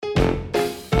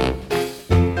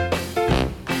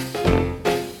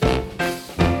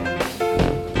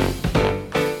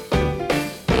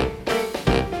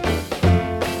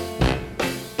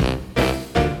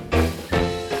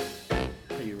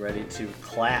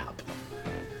clap.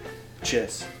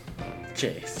 Chess.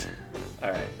 Chase.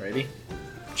 Alright, ready?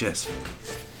 Chess.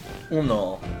 1,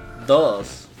 2,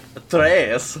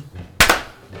 3.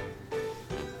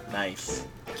 Nice.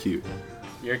 Cute.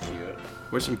 You're cute.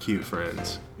 We're some cute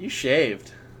friends. You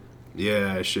shaved.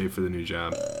 Yeah, I shaved for the new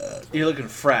job. You're looking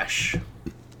fresh.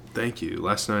 Thank you.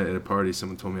 Last night at a party,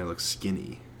 someone told me I look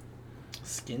skinny.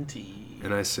 Skinty.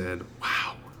 And I said,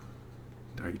 wow.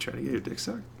 Are you trying to get your dick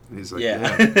sucked? And he's like,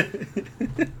 Yeah.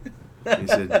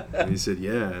 And he said,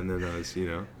 yeah. And then I was,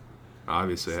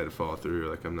 obviously I had to follow through.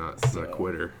 Like, I'm not a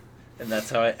quitter. And that's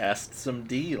how I asked some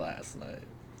D last night.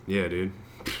 Yeah, dude.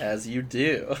 As you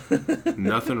do.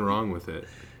 Nothing wrong with it.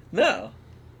 No.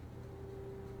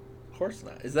 Of course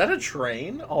not. Is that a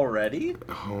train already?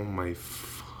 Oh, my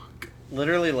fuck.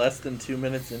 Literally less than 2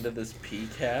 minutes into this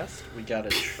P-cast, we got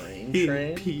a train.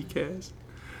 P-cast?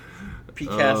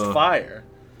 P-cast fire.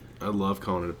 I love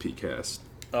calling it a P-cast.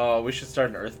 Oh, we should start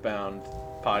an Earthbound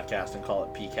podcast and call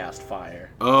it P-cast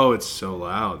fire. Oh, it's so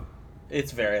loud.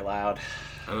 It's very loud.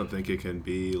 I don't think it can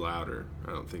be louder.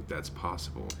 I don't think that's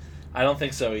possible. I don't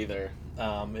think so either,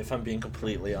 if I'm being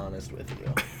completely honest with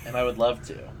you. And I would love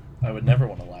to. I would never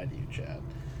want to lie to you, Chad.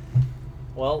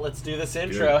 Well, let's do this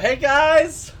intro. Good. Hey,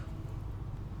 guys!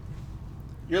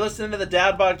 You're listening to the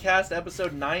Dad Podcast,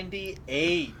 episode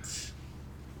 98.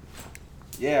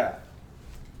 Yeah.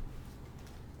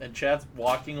 And Chad's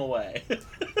walking away.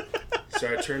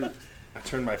 So I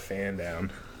turned my fan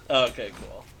down. Okay,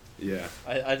 cool. Yeah.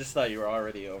 I just thought you were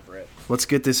already over it. Let's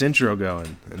get this intro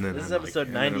going. And then This is episode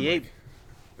 98.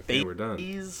 Okay, we're done.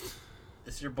 This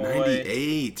is your boy.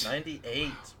 98.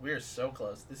 98. We are so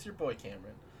close. This is your boy,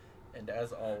 Cameron. And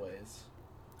as always...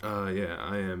 Yeah,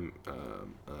 I am,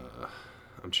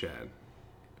 I'm Chad.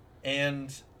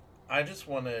 And I just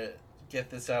want to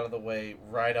get this out of the way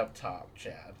right up top,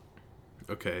 Chad.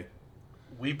 Okay.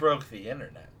 We broke the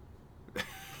internet.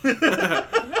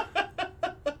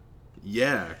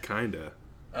 Yeah, kinda.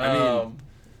 I mean,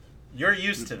 you're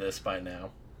used to this by now.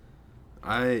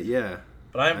 Yeah.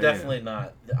 But I'm definitely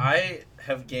not. I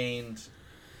have gained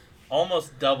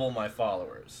almost double my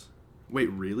followers. Wait,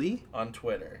 really? On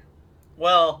Twitter.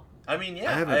 Well, I mean,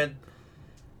 yeah.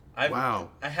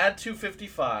 Wow. I had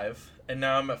 255, and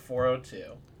now I'm at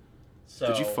 402. So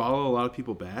Did you follow a lot of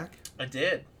people back? I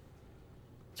did.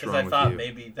 Because I thought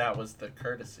maybe that was the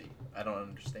courtesy. I don't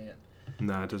understand.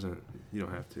 Nah, it doesn't. You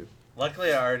don't have to.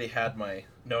 Luckily, I already had my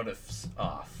notifs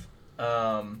off.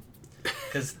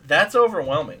 Because that's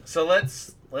overwhelming. So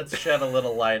let's shed a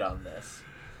little light on this.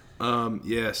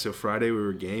 Yeah, so Friday we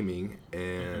were gaming,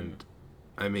 and,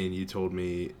 I mean, you told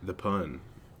me the pun.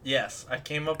 Yes, I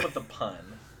came up with the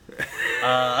pun.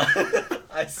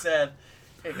 I said,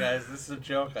 hey guys, this is a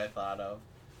joke I thought of.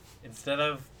 Instead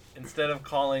of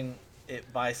calling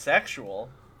it bisexual,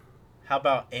 how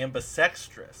about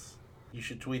ambisextrous? You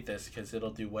should tweet this because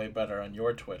it'll do way better on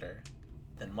your Twitter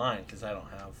than mine because I don't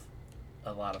have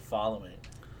a lot of following.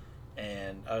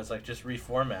 And I was like, just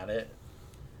reformat it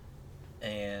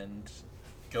and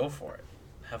go for it.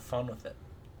 Have fun with it.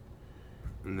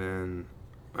 And then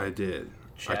I did.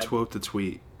 Chad, I twote the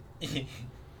tweet. He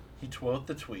twote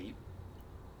the tweet.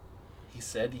 He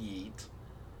said yeet.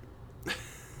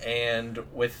 And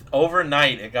with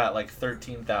overnight, it got like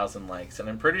 13,000 likes. And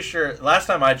I'm pretty sure, last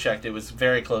time I checked, it was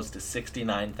very close to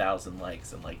 69,000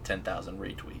 likes and like 10,000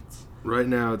 retweets. Right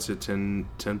now, it's at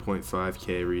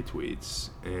 10.5K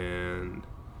retweets and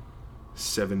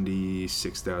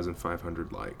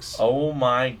 76,500 likes. Oh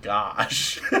my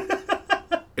gosh.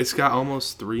 It's got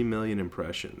almost 3 million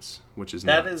impressions, which is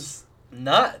nuts. That is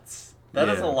nuts. That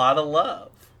is a lot of love.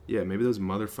 Yeah, maybe those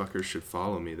motherfuckers should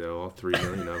follow me, though, all 3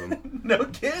 million of them. No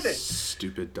kidding.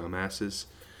 Stupid dumbasses.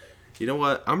 You know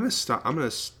what? I'm going to stop. I'm going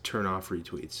to turn off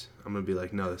retweets. I'm going to be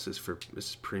like, no, this is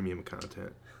premium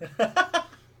content.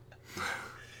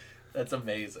 That's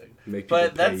amazing. Make people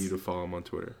pay you to follow them on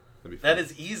Twitter. That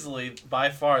is easily, by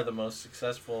far, the most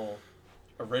successful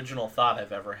original thought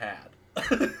I've ever had.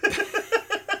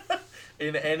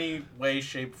 In any way,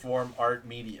 shape, form, art,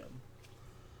 medium.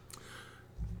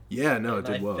 Yeah, no, it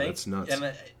did well. That's nuts.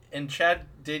 And Chad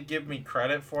did give me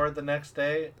credit for it the next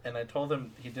day, and I told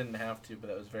him he didn't have to, but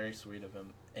that was very sweet of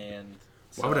him. And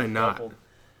so why would I not?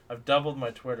 I've doubled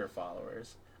my Twitter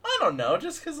followers. I don't know,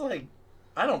 just because, like,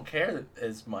 I don't care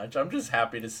as much. I'm just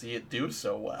happy to see it do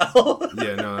so well.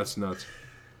 Yeah, no, that's nuts.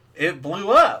 It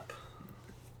blew up.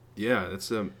 Yeah, that's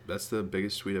the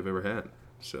biggest tweet I've ever had.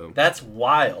 So that's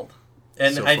wild.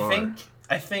 And so I far.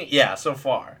 think yeah, so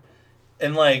far.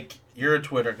 And like, you're a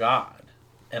Twitter god,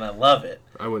 and I love it.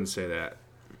 I wouldn't say that.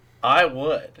 I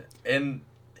would. And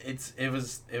it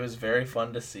was very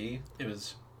fun to see. It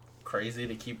was crazy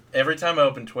to keep. Every time I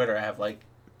open Twitter, I have like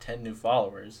 10 new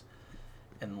followers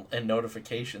and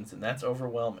notifications, and that's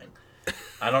overwhelming.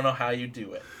 I don't know how you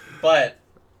do it, but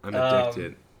I'm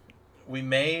addicted. We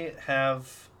may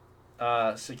have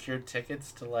secured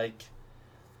tickets to like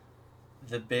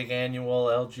the big annual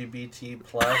LGBT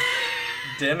plus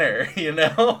dinner. You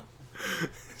know,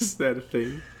 Is that a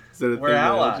thing? Is that a We're thing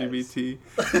allies. that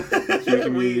LGBT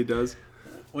community does?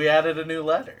 We added a new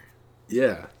letter,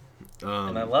 Yeah.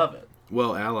 and I love it.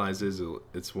 Well, allies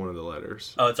it's one of the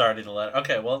letters. Oh, it's already the letter.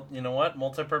 Okay, well, you know what?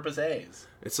 Multi-purpose A's.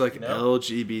 It's like You know?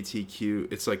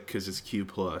 LGBTQ. It's like because it's Q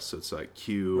plus, so it's like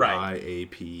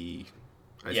QIAP.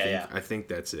 I think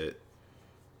that's it.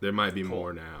 There might be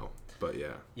more now, but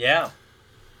yeah. Yeah.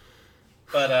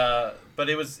 But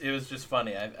it was just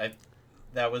funny. I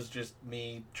that was just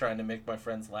me trying to make my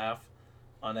friends laugh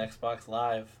on Xbox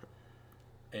Live,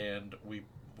 and we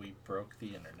broke the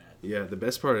internet. Yeah, the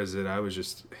best part is that I was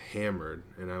just hammered,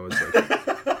 and I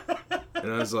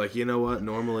was like, you know what?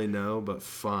 Normally no, but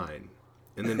fine.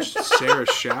 And then Sarah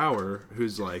Shower,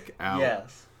 who's like out.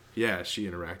 Yes. Yeah, she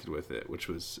interacted with it, which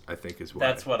was, I think, is why.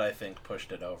 That's what I think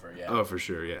pushed it over. Yeah. Oh, for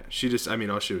sure. Yeah, she just. I mean,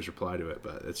 all she was reply to it,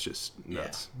 but it's just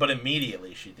nuts. Yeah. But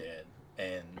immediately she did,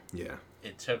 and Yeah.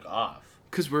 it took off.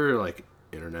 Because we're like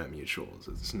internet mutuals.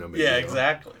 It's no big Yeah, deal.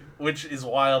 exactly. Which is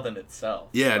wild in itself.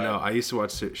 Yeah, but- no, I used to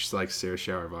watch she's like Sarah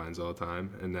Shower Vines all the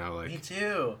time, and now Me like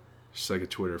too. she's like a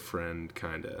Twitter friend,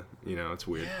 kind of. You know, it's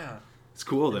weird. Yeah. It's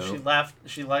cool And though. she laughed.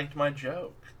 She liked my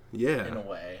joke Yeah. in a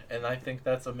way, and I think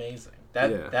that's amazing.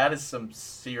 Yeah. That is some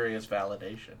serious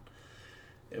validation.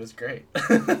 It was great.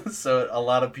 So a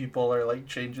lot of people are like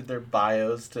changing their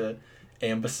bios to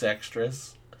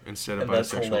ambisextrous, Instead of and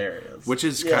that's bisexual, hilarious. which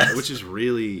is Yes. which is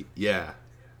really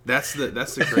That's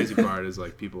the crazy part is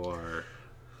like people are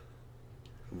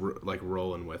like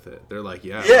rolling with it. They're like,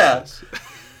 yeah. Yeah.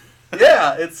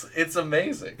 Yeah, it's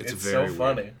amazing. It's It's very so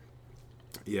funny. weird.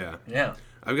 Yeah. Yeah.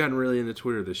 I've gotten really into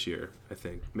Twitter this year, I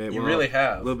think. You really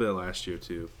have. A little bit of last year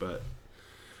too, but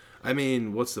I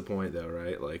mean, what's the point though,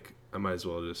 right? Like I might as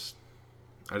well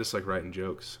I just like writing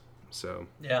jokes. So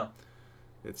Yeah.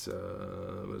 it's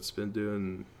been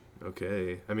doing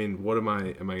okay. I mean, am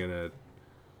I gonna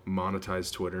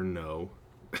monetize Twitter? No.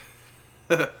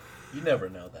 You never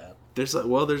know that. There's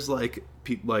like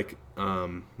people like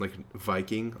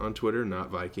Viking on Twitter, not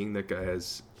Viking. That guy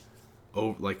has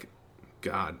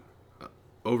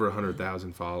over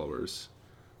 100,000 followers.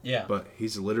 Yeah. But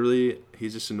he's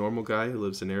just a normal guy who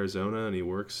lives in Arizona and he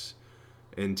works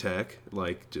in tech,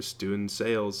 like just doing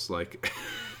sales, like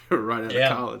right out of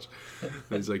college. And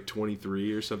he's like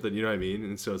 23 or something, you know what I mean?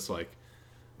 And so it's like,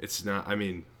 it's not. I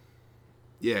mean,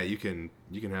 yeah, you can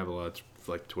have a lot of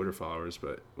like Twitter followers,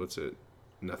 but what's it?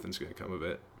 Nothing's gonna come of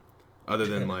it, other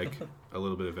than like a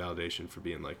little bit of validation for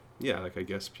being like, yeah, like I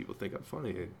guess people think I'm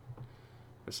funny.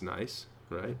 That's nice,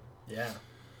 right? Yeah.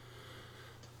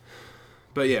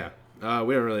 But yeah,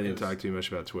 we don't really need to talk too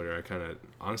much about Twitter.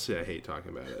 Honestly, I hate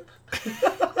talking about it.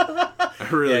 I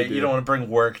really do. You don't want to bring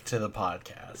work to the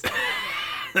podcast.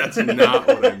 That's not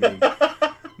what I mean.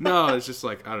 No, it's just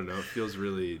like, I don't know. It feels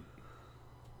really...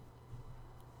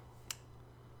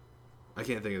 I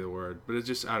can't think of the word, but it's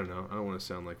just, I don't know. I don't want to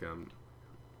sound like I'm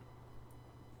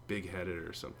big-headed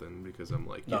or something because I'm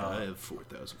like, yeah, I have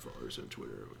 4,000 followers on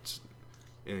Twitter. It's,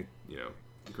 in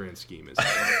grand scheme,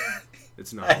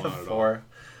 it's not a lot at all.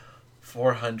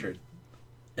 400.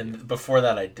 And before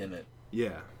that, I didn't.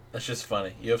 Yeah. That's just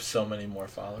funny. You have so many more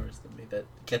followers than me that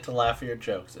get to laugh at your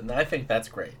jokes. And I think that's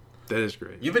great. That is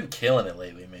great. You've been killing it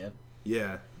lately, man.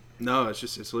 Yeah. No, it's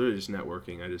literally just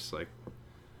networking. I just like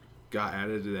got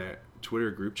added to that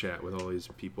Twitter group chat with all these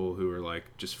people who are like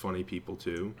just funny people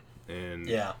too. And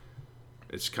yeah,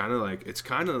 it's kind of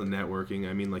networking.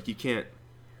 I mean, like you can't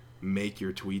make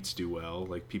your tweets do well.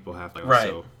 Like people have to right.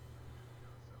 Also,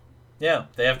 yeah,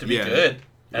 they have to be good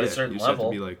at a certain level.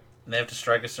 Have to be like, and they have to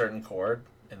strike a certain chord,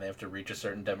 and they have to reach a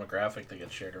certain demographic that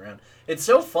gets shared around. It's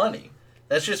so funny.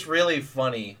 That's just really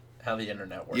funny how the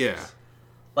internet works. Yeah.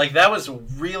 Like, that was a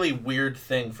really weird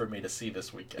thing for me to see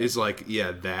this weekend. It's like,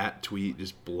 yeah, that tweet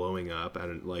just blowing up,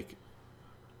 and like,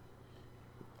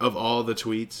 of all the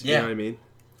tweets, you know what I mean?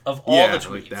 Of all the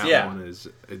tweets, like that one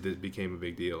it became a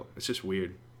big deal. It's just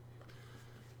weird.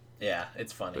 Yeah,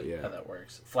 it's funny how that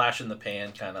works. Flash in the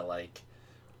pan, kind of like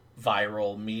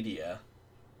viral media.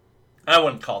 I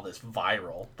wouldn't call this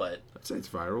viral, but... I'd say it's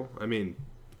viral. I mean,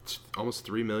 it's almost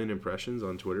 3 million impressions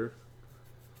on Twitter.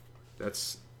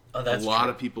 That's a lot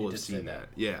of people have seen that.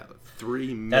 Yeah,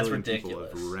 3 million people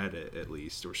have read it at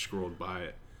least or scrolled by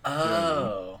it.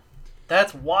 Oh.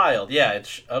 That's wild. Yeah,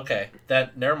 it's okay.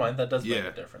 That never mind. That does make Yeah.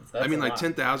 a difference. That's I mean, a like lot.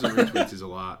 10,000 retweets is a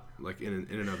lot, like in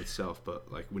and of itself.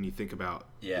 But like when you think about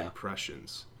Yeah.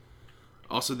 impressions.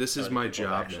 Also, this is many my people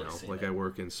have job actually now. seen Like it? I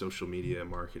work in social media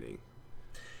marketing.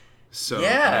 So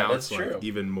Yeah, now that's it's like true.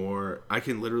 even more. I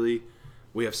can literally,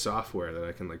 we have software that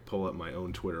I can like pull up my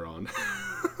own Twitter on,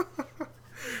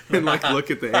 and like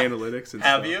look at the analytics and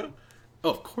Have stuff. you? Oh,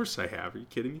 of course I have. Are you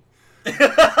kidding me?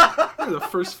 The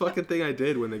first fucking thing I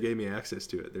did when they gave me access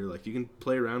to it, they're like, you can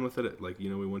play around with it. Like, we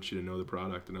want you to know the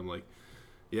product, and I'm like,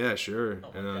 yeah, sure.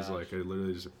 Oh my And I was gosh. like, I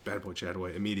literally just bad boy chat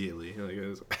away immediately. Like,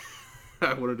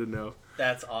 I wanted to know.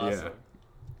 That's awesome. Yeah.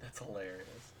 That's hilarious.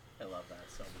 I love that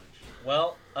so much.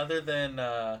 Well, other than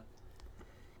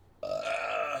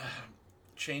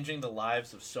changing the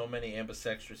lives of so many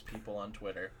ambisextrous people on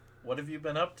Twitter, what have you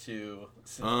been up to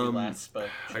since we last spoke?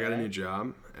 I got a new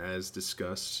job, as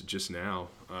discussed just now,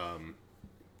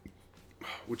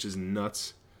 which is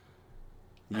nuts.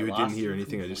 You didn't hear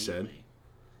anything I just said?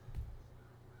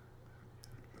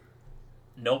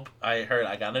 Nope. I heard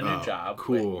I got a new job.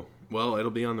 Cool. Well,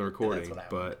 it'll be on the recording, what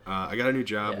happened. but I got a new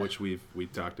job, Yeah. which we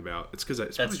talked about. It's because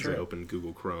I true. opened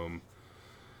Google Chrome.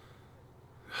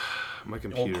 My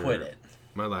computer, Don't quit it.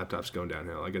 my laptop's going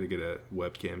downhill. I got to get a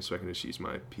webcam so I can just use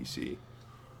my PC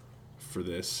for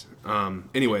this.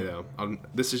 Anyway, though,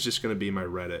 this is just going to be my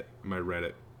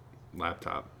Reddit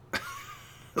laptop.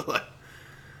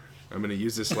 I'm going to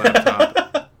use this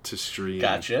laptop to stream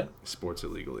Gotcha. sports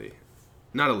illegally.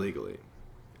 Not illegally.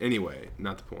 Anyway,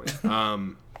 not the point.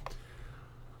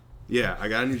 Yeah, I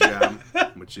got a new job,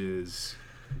 which is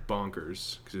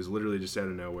bonkers because it was literally just out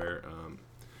of nowhere.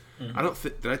 I don't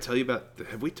think. Did I tell you about?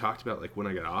 Have we talked about like when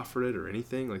I got offered it or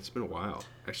anything? Like it's been a while.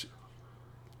 Actually,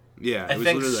 yeah, it was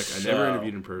think literally like I never so.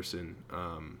 interviewed in person.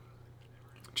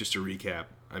 Just to recap,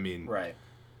 I mean, Right.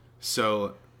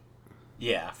 so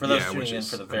Yeah. For those yeah, tuning which in is-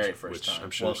 for the I'm very su- first which time,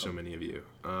 I'm sure so welcome, many of you.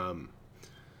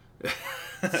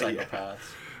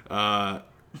 psychopaths.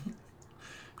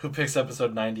 Who picks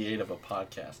episode 98 of a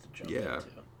podcast to jump Yeah. into?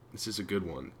 This is a good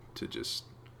one to just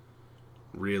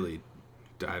really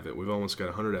dive in. We've almost got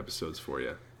 100 episodes for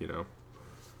you,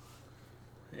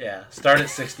 Yeah. Start at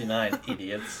 69,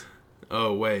 idiots.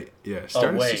 Oh, wait. Yeah,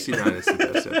 start at wait. 69 is the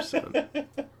best episode.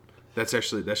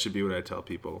 That should be what I tell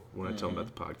people when I tell them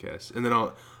about the podcast. And then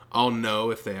I'll know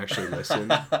if they actually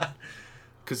listen.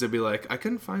 Because they'll be like, I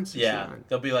couldn't find 69. Yeah.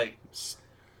 They'll be like...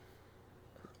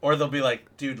 Or they'll be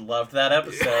like, dude, loved that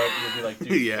episode. You'll be like,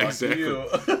 dude, Yeah, fuck exactly. you.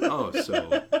 Oh,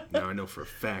 so now I know for a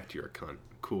fact you're a cunt.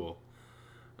 Cool.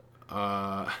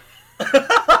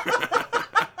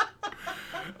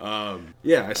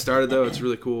 Yeah, I started though. It's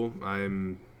really cool. I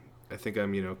think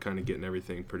I'm kind of getting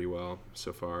everything pretty well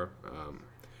so far.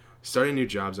 Starting a new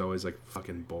job's always like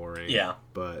fucking boring. Yeah.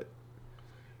 But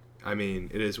I mean,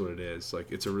 it is what it is.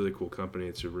 Like, it's a really cool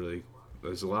company.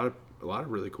 There's a lot of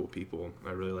really cool people.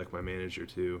 I really like my manager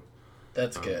too.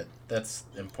 That's good. That's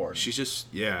important.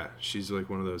 She's like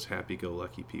one of those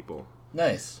happy-go-lucky people.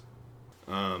 Nice.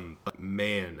 But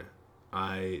man,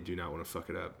 I do not want to fuck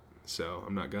it up. So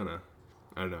I'm not gonna.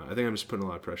 I don't know. I think I'm just putting a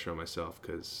lot of pressure on myself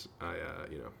because I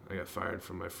got fired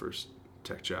from my first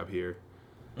tech job here.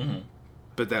 Mm-hmm.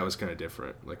 But that was kind of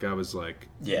different. Like, I was like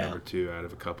Yeah. number 2 out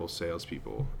of a couple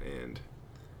salespeople, and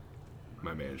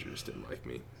my manager just didn't like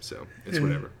me. So it's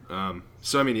whatever.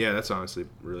 So I mean, yeah, that's honestly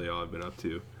really all I've been up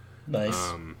to.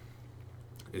 Nice.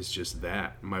 Is just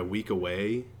that. My week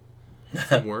away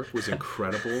from work was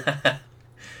incredible.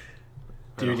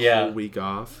 Dude, a yeah. whole week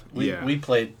off. We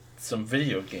played some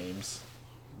video games.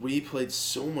 We played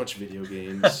so much video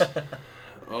games.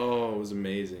 Oh, it was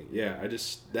amazing. Yeah, I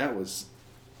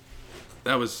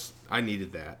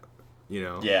needed that,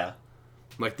 Yeah.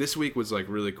 Like, this week was, like,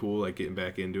 really cool, like, getting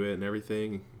back into it and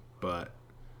everything, but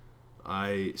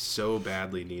I so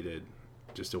badly needed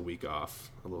just a week off,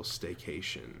 a little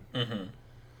staycation. Mm-hmm.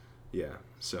 Yeah,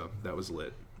 so that was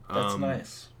lit. That's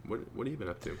nice. What have you been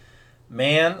up to?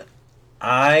 Man,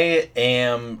 I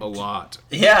am... A lot.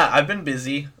 Yeah, I've been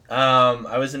busy.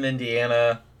 I was in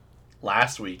Indiana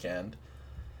last weekend.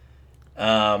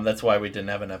 That's why we didn't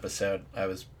have an episode. I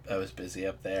was busy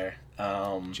up there.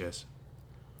 Jess.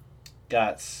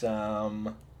 Got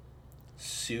some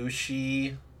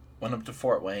sushi. Went up to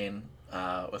Fort Wayne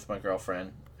with my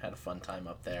girlfriend. Had a fun time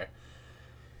up there.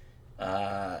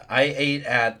 I ate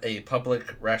at a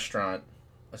public restaurant,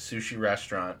 a sushi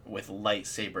restaurant, with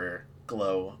lightsaber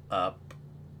glow up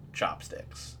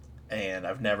chopsticks. And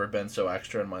I've never been so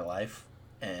extra in my life.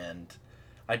 And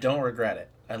I don't regret it.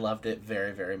 I loved it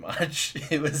very, very much.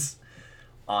 It was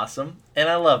awesome. And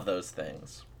I love those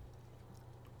things.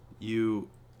 You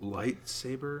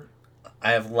lightsaber?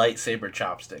 I have lightsaber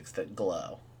chopsticks that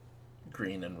glow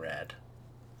green and red.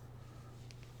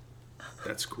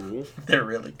 That's cool. They're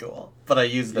really cool. But I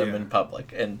use them in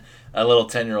public. And a little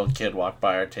 10-year-old kid walked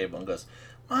by our table and goes,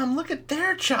 Mom, look at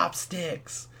their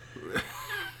chopsticks.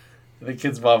 The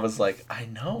kid's mom was like, I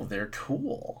know, they're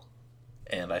cool.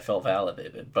 And I felt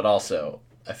validated. But also,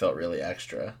 I felt really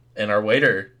extra. And our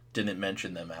waiter didn't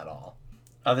mention them at all.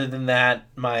 Other than that,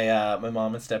 my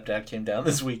mom and stepdad came down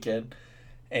this weekend.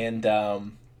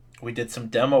 And we did some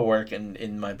demo work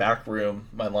in my back room,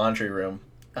 my laundry room.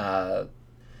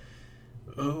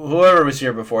 Whoever was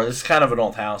here before, this is kind of an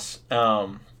old house.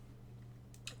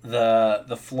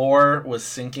 The floor was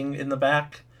sinking in the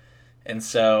back, and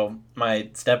so my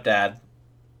stepdad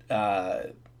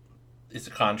is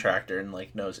a contractor and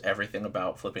like knows everything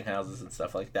about flipping houses and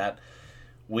stuff like that.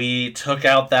 We took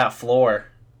out that floor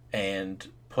and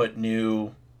put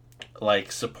new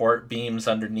like support beams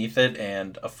underneath it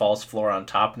and a false floor on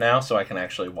top now, so I can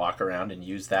actually walk around and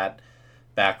use that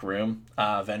back room.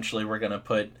 Eventually, we're gonna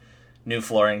put new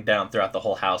flooring down throughout the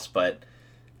whole house, but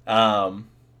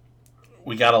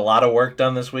we got a lot of work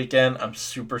done this weekend. I'm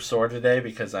super sore today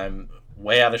because I'm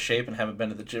way out of shape and haven't been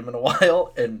to the gym in a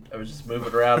while, and I was just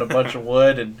moving around a bunch of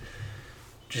wood and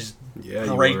just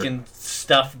breaking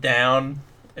stuff down.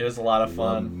 It was a lot of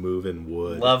fun. Love moving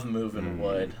wood. Love moving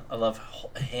wood. I love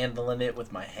handling it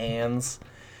with my hands.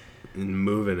 And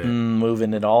moving it.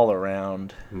 Moving it all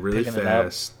around. Really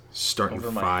fast. Starting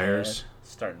fires.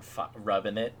 Starting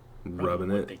rubbing it. Rubbing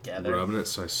it together. Rubbing it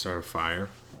so I start a fire.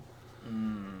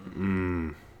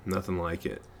 Nothing like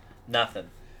it. Nothing.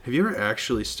 Have you ever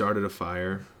actually started a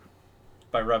fire?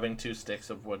 By rubbing two sticks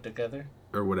of wood together?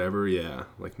 Or whatever, yeah.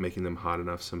 Like making them hot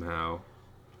enough somehow.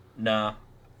 Nah.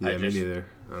 Yeah, me neither.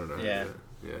 I don't know. Yeah.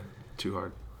 Yeah. Too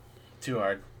hard.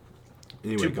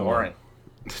 Anyway, too boring.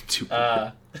 Too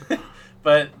boring.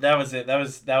 But that was it. That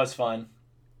was fun.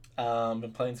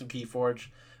 Been playing some Keyforge.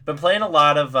 Been playing a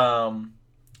lot of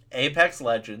Apex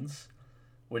Legends,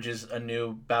 which is a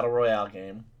new Battle Royale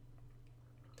game.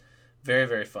 Very,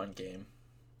 very fun game.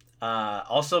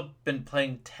 Also been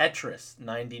playing Tetris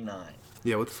 99.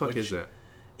 Yeah, what the fuck is that?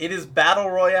 It is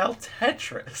Battle Royale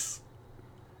Tetris.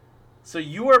 So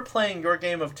you are playing your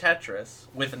game of Tetris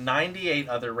with 98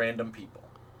 other random people.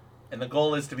 And the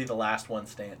goal is to be the last one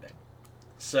standing.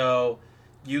 So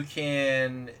you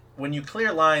can... When you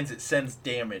clear lines, it sends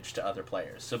damage to other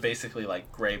players. So basically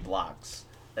like gray blocks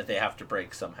that they have to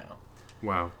break somehow.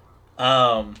 Wow.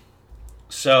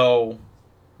 So...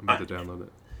 I'm about to download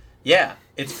it. Yeah,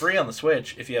 it's free on the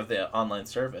Switch if you have the online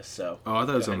service. So I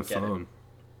thought it was on the phone.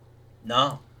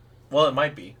 No. Well, it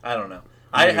might be. I don't know.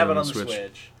 I have it on the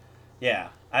Switch. Yeah,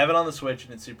 I have it on the Switch,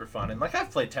 and it's super fun. And like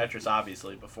I've played Tetris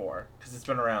obviously before because it's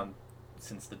been around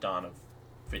since the dawn of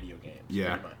video games.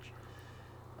 Yeah. Pretty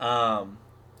much.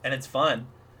 And it's fun.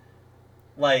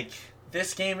 Like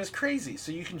this game is crazy.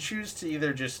 So you can choose to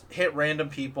either just hit random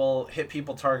people, hit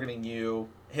people targeting you,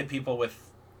 hit people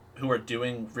who are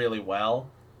doing really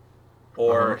well,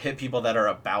 or hit people that are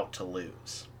about to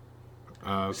lose.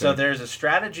 Okay. So there's a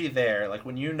strategy there. Like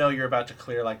when you know you're about to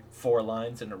clear like 4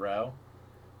 lines in a row,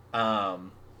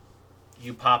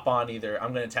 you pop on either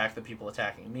I'm going to attack the people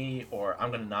attacking me or I'm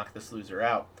going to knock this loser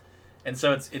out. And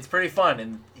so it's pretty fun.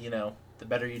 And, you know, the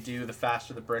better you do, the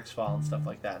faster the bricks fall and stuff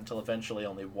like that until eventually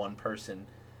only one person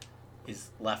is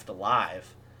left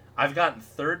alive. I've gotten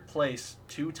 3rd place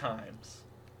 2 times.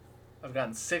 I've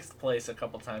gotten 6th place a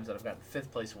couple times, and I've gotten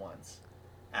 5th place once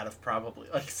out of probably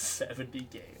like 70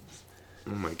 games.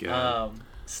 Oh my god.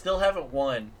 Still haven't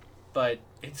won, but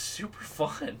it's super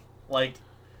fun. Like,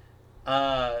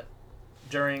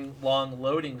 during long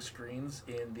loading screens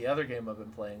in the other game I've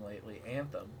been playing lately,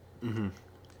 Anthem,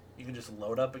 you can just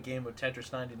load up a game of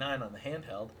Tetris 99 on the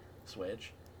handheld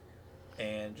Switch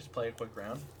and just play a quick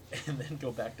round and then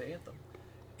go back to Anthem.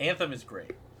 Anthem is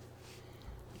great.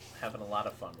 Having a lot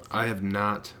of fun with it. I have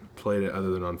not played it other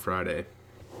than on Friday.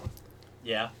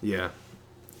 Yeah? Yeah.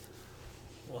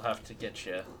 We'll have to get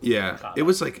you. Yeah. It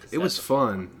was like, it was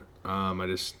fun. I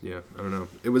don't know.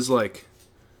 It was like,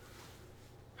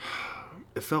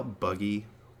 it felt buggy,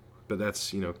 but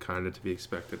that's, kind of to be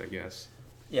expected, I guess.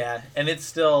 Yeah, and it's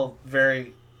still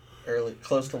very early,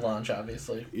 close to launch,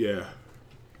 obviously. Yeah.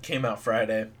 Came out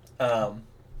Friday.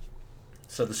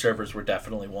 So the servers were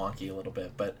definitely wonky a little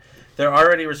bit, but they're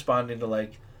already responding to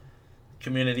like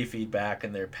community feedback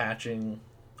and they're patching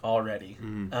already,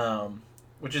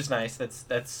 which is nice.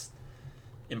 That's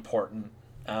important.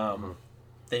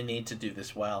 They need to do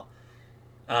this well,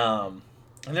 and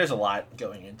there's a lot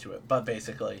going into it. But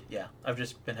basically, yeah, I've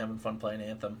just been having fun playing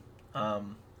Anthem.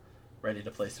 Ready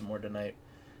to play some more tonight.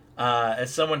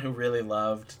 As someone who really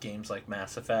loved games like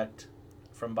Mass Effect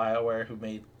from BioWare, who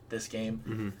made this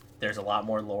game, there's a lot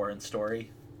more lore and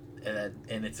story,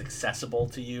 and it's accessible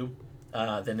to you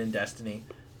than in Destiny.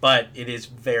 But it is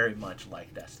very much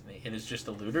like Destiny. It is just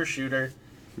a looter shooter.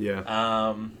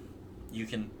 Yeah. You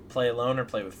can play alone or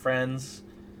play with friends.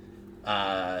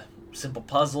 Simple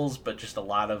puzzles, but just a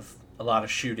lot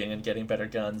of shooting and getting better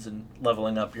guns and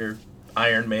leveling up your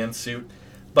Iron Man suit.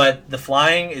 But the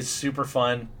flying is super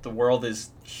fun. The world is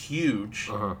huge,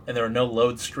 and there are no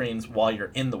load screens while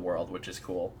you're in the world, which is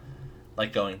cool.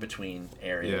 Like going between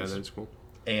areas. Yeah, that's cool.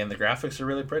 And the graphics are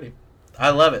really pretty.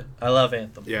 I love it. I love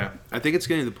Anthem. Yeah, I think it's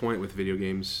getting to the point with video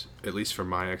games, at least for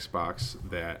my Xbox,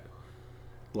 that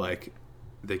like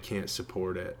they can't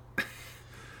support it.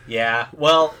 Yeah,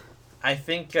 well, I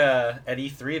think at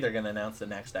E3 they're going to announce the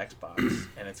next Xbox,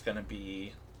 and it's going to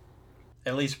be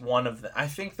at least one of the... I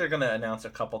think they're going to announce a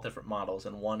couple different models,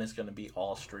 and one is going to be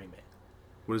all streaming.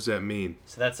 What does that mean?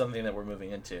 So that's something that we're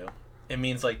moving into. It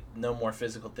means like no more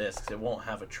physical discs. It won't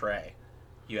have a tray.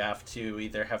 You have to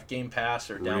either have Game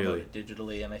Pass or download it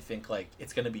digitally, and I think like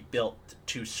it's going to be built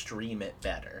to stream it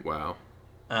better. Wow.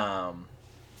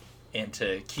 And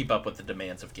to keep up with the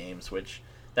demands of games, which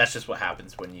that's just what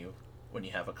happens when you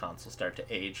have a console start to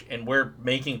age. And we're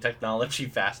making technology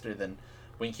faster than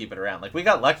we can keep it around. Like we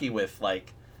got lucky with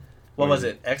like, what was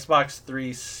it? Xbox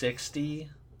 360.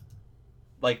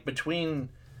 Like between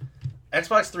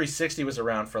Xbox 360 was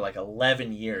around for like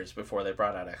 11 years before they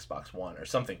brought out Xbox One or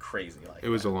something crazy like that. It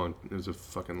was a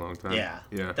fucking long time. Yeah.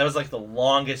 Yeah. That was like the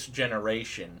longest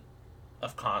generation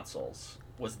of consoles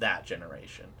was that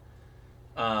generation.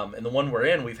 And the one we're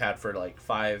in, we've had for like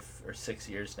 5 or 6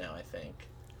 years now, I think.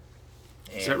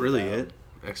 And, is that really it?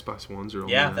 Xbox Ones are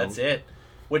only that's it.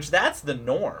 Which that's the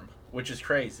norm, which is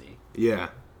crazy. Yeah.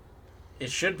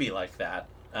 It should be like that,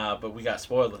 but we got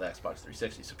spoiled with Xbox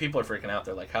 360. So people are freaking out.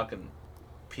 They're like, how can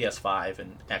PS5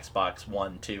 and Xbox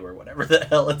One, 2, or whatever the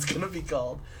hell it's going to be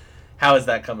called, how is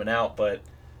that coming out? But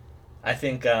I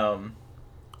think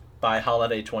by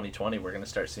holiday 2020, we're going to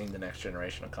start seeing the next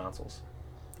generation of consoles.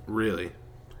 Really?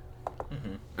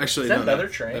 Mm-hmm. Actually, is that another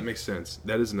train? That makes sense.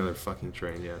 That is another fucking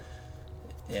train, yeah.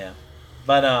 Yeah.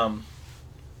 But,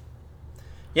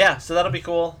 yeah, so that'll be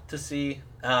cool to see.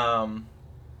 But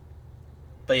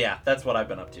yeah, that's what I've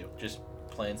been up to. Just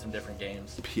playing some different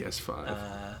games.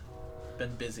 PS5.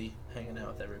 Been busy hanging out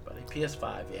with everybody.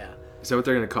 PS5, yeah. Is that what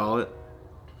they're going to call it?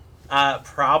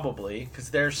 Probably, because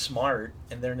they're smart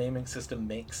and their naming system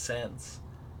makes sense.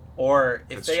 Or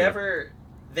if they ever...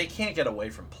 They can't get away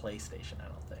from PlayStation, I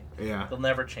don't think. Yeah. They'll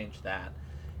never change that.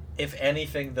 If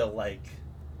anything, they'll, like,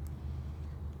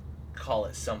 call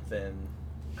it something...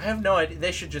 I have no idea.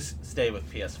 They should just stay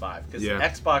with PS5, because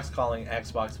Xbox calling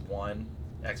Xbox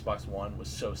One was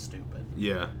so stupid.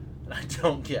 Yeah. And I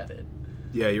don't get it.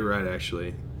 Yeah, you're right,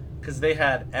 actually. Because they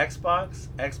had Xbox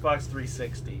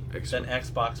 360, then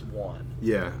Xbox One.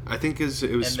 Yeah, I think it was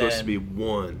supposed to be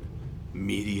One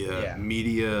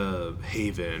Media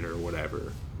Haven or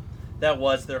whatever. That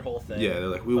was their whole thing. Yeah, they're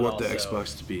like, we want the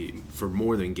Xbox to be for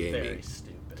more than gaming. Very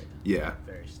stupid. Yeah.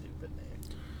 Very stupid name.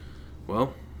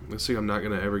 Well, looks like I'm not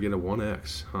going to ever get a One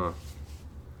X, huh?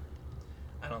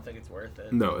 I don't think it's worth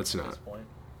it. No, it's at not. This point.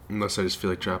 Unless I just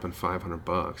feel like dropping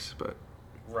 $500, but...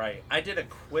 Right. I did a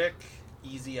quick,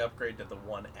 easy upgrade to the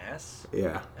One S.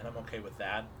 Yeah. And I'm okay with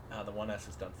that. The One S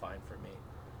has done fine for me.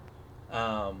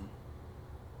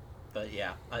 But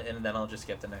yeah, and then I'll just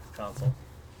get the next console.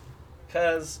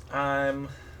 Because I'm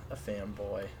a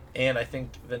fanboy. And I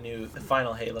think the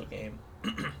final Halo game,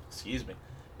 excuse me,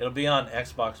 it'll be on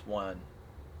Xbox One,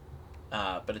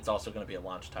 but it's also going to be a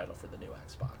launch title for the new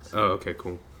Xbox. Oh, okay,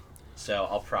 cool. So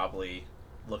I'll probably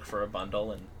look for a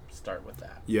bundle and start with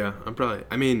that. Yeah,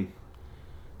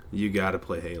 you got to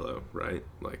play Halo, right?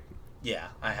 Like. Yeah,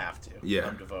 I have to. Yeah.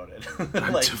 I'm devoted.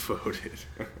 I'm devoted.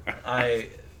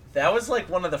 That was like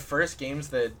one of the first games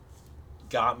that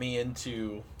got me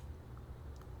into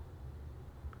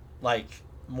like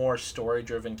more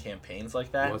story-driven campaigns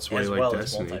like that, as well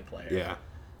as multiplayer. Yeah.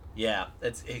 Yeah,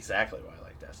 that's exactly why I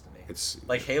like Destiny. It's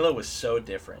like Halo was so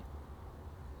different.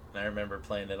 And I remember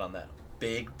playing it on that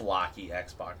big blocky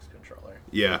Xbox controller.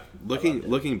 Yeah,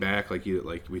 looking back, like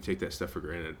we take that stuff for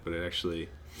granted, but it actually,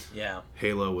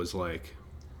 Halo was like.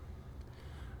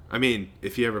 I mean,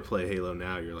 if you ever play Halo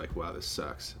now, you're like, wow, this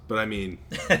sucks. But I mean,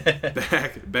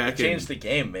 back it changed the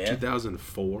game, man.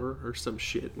 2004 or some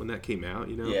shit when that came out,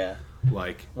 you know? Yeah.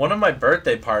 Like one of my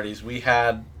birthday parties, we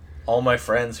had all my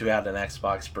friends who had an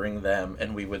Xbox bring them,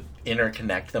 and we would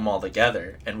interconnect them all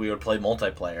together, and we would play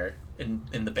multiplayer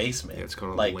in the basement. Yeah, it's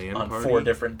called a like LAN on party. 4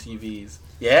 different TVs.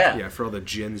 Yeah. Yeah, for all the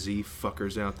Gen Z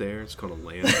fuckers out there, it's called a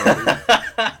LAN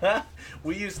party.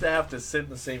 We used to have to sit in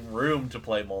the same room to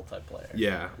play multiplayer.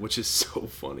 Yeah, which is so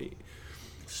funny.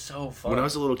 So fun. When I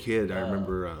was a little kid, I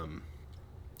remember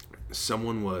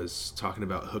someone was talking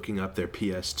about hooking up their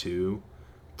PS2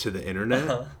 to the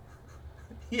internet.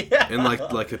 Yeah. And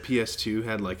like a PS2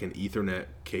 had like an Ethernet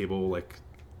cable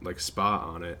like spot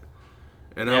on it.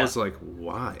 And I was like,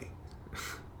 why?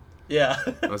 Yeah.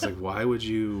 I was like, why would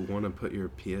you want to put your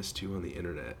PS2 on the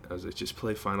internet? I was like, just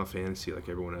play Final Fantasy like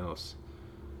everyone else.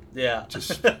 Yeah.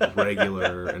 Just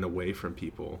regular and away from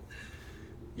people.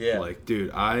 Yeah. Like,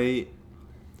 dude, I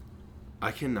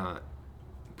cannot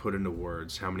put into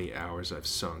words how many hours I've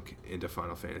sunk into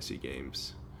Final Fantasy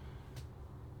games.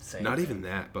 Same Not thing. even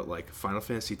that, but like Final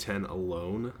Fantasy X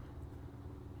alone.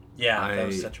 Yeah, that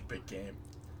was such a big game.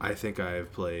 I think I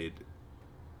have played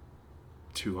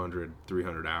 200,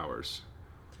 300 hours.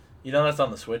 You know that's on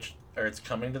the Switch, or it's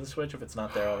coming to the Switch if it's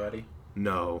not there already?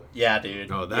 No. Yeah, dude.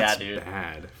 No, that's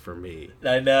bad for me.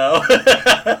 I know.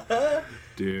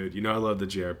 Dude, you know I love the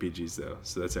JRPGs though,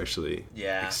 so that's actually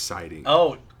exciting.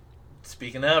 Oh,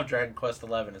 speaking of, Dragon Quest XI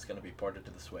is going to be ported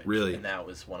to the Switch. Really? And that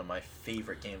was one of my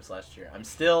favorite games last year.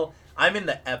 I'm in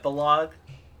the epilogue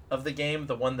of the game,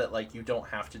 the one that like you don't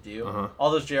have to do. Uh-huh.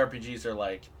 All those JRPGs are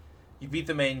like, you beat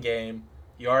the main game,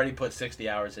 you already put 60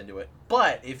 hours into it.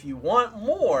 But if you want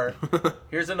more,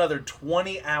 here's another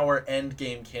 20-hour end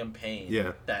game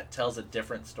campaign that tells a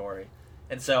different story.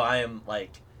 And so I am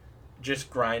like just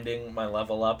grinding my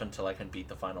level up until I can beat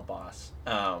the final boss.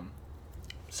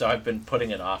 So I've been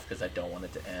putting it off because I don't want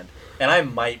it to end. And I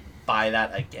might buy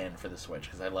that again for the Switch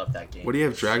because I love that game. What do you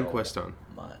have Dragon Quest on?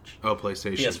 Much. Oh,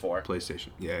 PlayStation. PS4. PlayStation.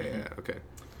 Yeah, okay.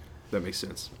 That makes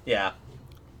sense. Yeah.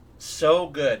 So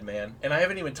good, man. And I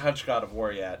haven't even touched God of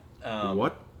War yet.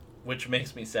 What? Which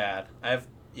makes me sad.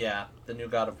 The new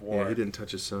God of War. Yeah, he didn't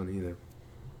touch his son either.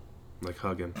 Like,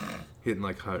 hug him. He didn't,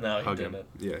 like, hug him.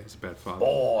 Yeah, he's a bad father.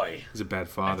 Boy. He's a bad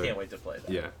father. I can't wait to play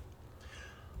that. Yeah.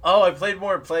 Oh, I played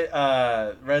more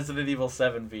Resident Evil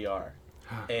 7 VR.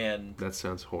 And that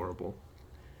sounds horrible.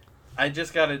 I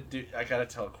gotta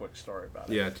tell a quick story about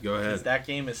it. Yeah, go ahead. Because that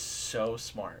game is so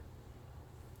smart.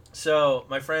 So,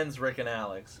 my friends Rick and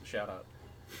Alex, shout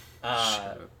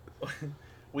out.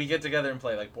 We get together and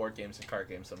play like board games and card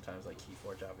games sometimes, like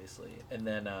Keyforge, obviously. And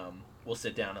then we'll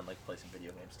sit down and like play some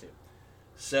video games too.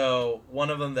 So, one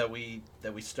of them that we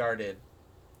started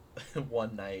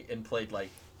one night and played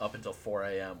like up until 4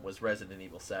 a.m. was Resident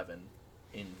Evil 7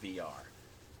 in VR.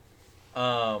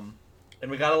 And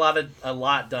we got a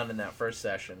lot done in that first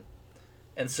session.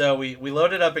 And so we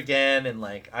loaded up again, and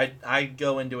like I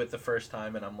go into it the first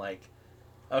time, and I'm like,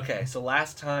 okay, so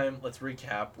last time, let's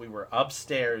recap. We were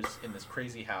upstairs in this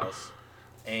crazy house,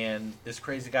 and this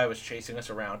crazy guy was chasing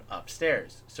us around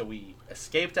upstairs. So we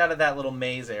escaped out of that little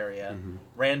maze area,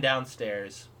 ran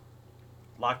downstairs,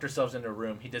 locked ourselves into a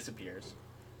room. He disappears.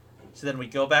 So then we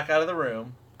go back out of the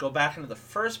room, go back into the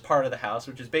first part of the house,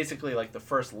 which is basically like the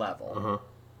first level. Uh-huh.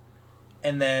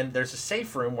 And then there's a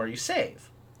safe room where you save.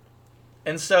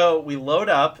 And so we load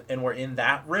up, and we're in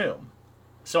that room.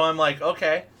 So I'm like,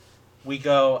 okay, we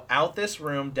go out this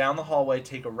room, down the hallway,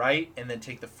 take a right, and then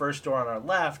take the first door on our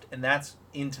left, and that's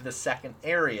into the second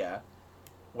area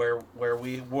where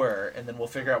we were, and then we'll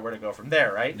figure out where to go from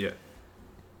there, right? Yeah.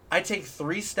 I take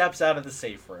 3 steps out of the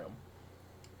safe room,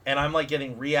 and I'm like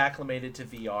getting reacclimated to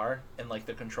VR and like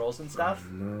the controls and stuff,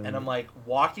 and I'm like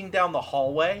walking down the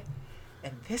hallway,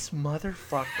 and this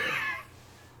motherfucker,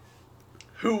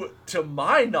 who to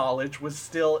my knowledge was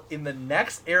still in the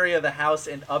next area of the house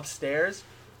and upstairs,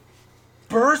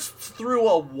 bursts through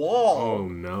a wall. Oh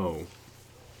no.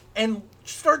 And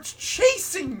starts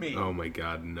chasing me. Oh my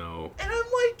god, no. And I'm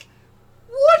like,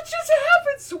 what just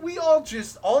happened? So we all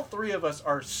 3 of us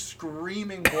are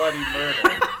screaming bloody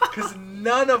murder because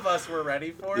none of us were ready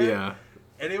for it. Yeah.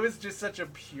 And it was just such a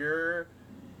pure,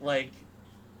 like,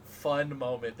 fun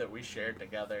moment that we shared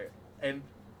together. And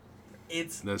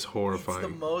that's horrifying. It's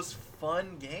the most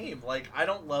fun game. Like, I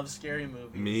don't love scary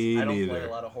movies. Me I don't neither. play a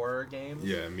lot of horror games.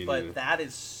 Yeah, me but neither. That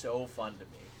is so fun to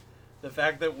me. The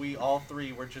fact that we all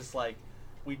 3 were just like,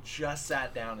 we just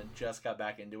sat down and just got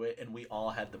back into it, and we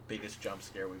all had the biggest jump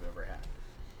scare we've ever had.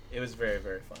 It was very,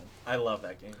 very fun. I love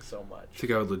that game so much. I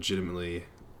think I would legitimately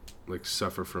like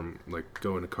suffer from like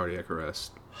going to cardiac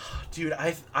arrest. Dude,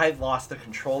 I lost the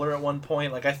controller at one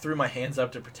point. Like, I threw my hands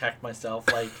up to protect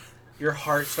myself. Like, your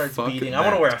heart starts beating. I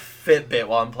want to wear a Fitbit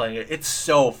while I'm playing it. It's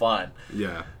so fun.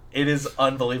 Yeah. It is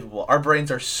unbelievable. Our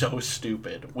brains are so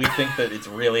stupid. We think that it's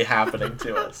really happening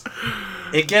to us.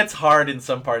 It gets hard in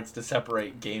some parts to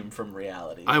separate game from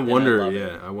reality. I wonder,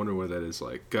 I wonder what that is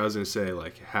like. I was going to say,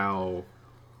 like, how...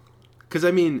 Because,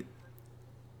 I mean,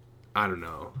 I don't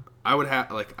know. I would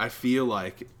have, like, I feel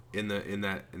like in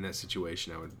that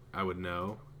situation, I would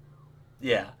know.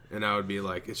 Yeah. And I would be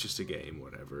like, it's just a game,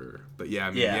 whatever. But yeah,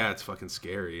 I mean, yeah, it's fucking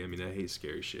scary. I mean, I hate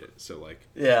scary shit. So, like...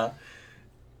 Yeah.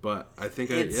 But I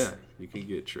think, you can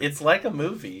get tricked. It's like a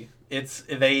movie.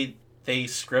 They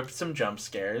script some jump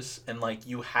scares, and, like,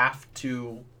 you have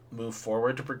to move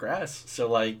forward to progress. So,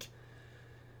 like,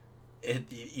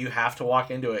 you have to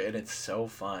walk into it, and it's so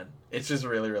fun. It's just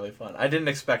really, really fun. I didn't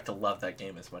expect to love that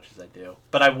game as much as I do.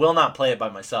 But I will not play it by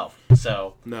myself,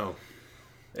 so... No.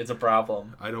 It's a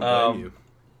problem. I don't blame you.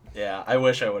 Yeah, I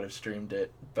wish I would have streamed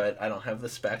it, but I don't have the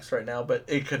specs right now, but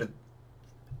it could have...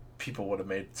 People would have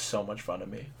made so much fun of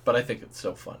me, but I think it's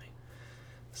so funny.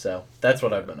 So that's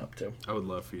what I've been up to. I would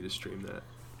love for you to stream that.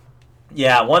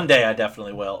 Yeah, one day I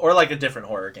definitely will, or like a different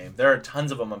horror game. There are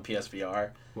tons of them on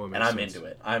PSVR, and I'm into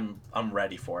it. I'm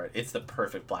ready for it. It's the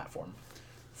perfect platform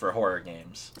for horror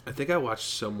games. I think I watched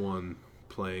someone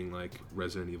playing like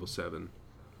Resident Evil 7,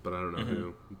 but I don't know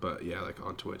who. But yeah, like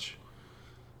on Twitch,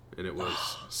 and it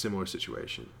was similar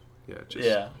situation. Yeah,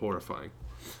 just horrifying.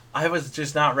 I was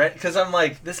just not ready, because I'm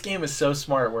like, this game is so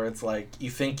smart where it's like,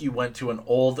 you think you went to an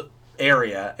old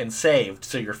area and saved,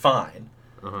 so you're fine.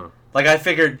 Like, I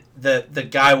figured the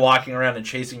guy walking around and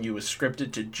chasing you was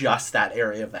scripted to just that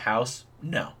area of the house.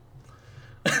 No.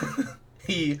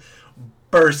 He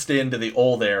burst into the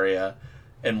old area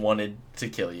and wanted to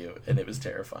kill you, and it was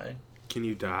terrifying. Can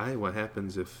you die? What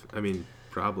happens if... I mean,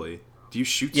 probably... Do you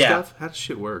shoot stuff? How does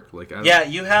shit work? Like,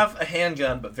 you have a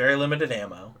handgun, but very limited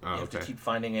ammo. You have to keep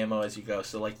finding ammo as you go.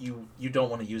 So, like, you don't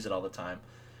want to use it all the time.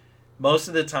 Most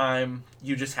of the time,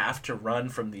 you just have to run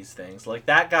from these things. Like,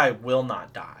 that guy will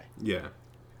not die. Yeah.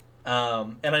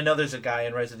 And I know there's a guy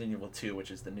in Resident Evil 2,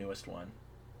 which is the newest one.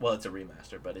 Well, it's a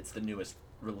remaster, but it's the newest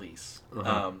release.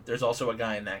 There's also a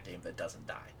guy in that game that doesn't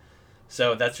die.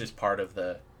 So that's just part of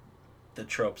the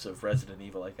tropes of Resident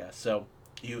Evil, I guess. So...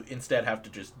 You instead have to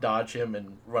just dodge him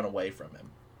and run away from him.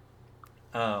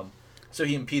 So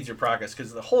he impedes your progress,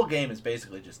 because the whole game is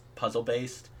basically just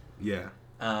puzzle-based. Yeah.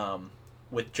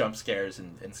 With jump scares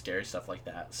and scary stuff like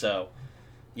that. So,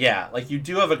 yeah, like, you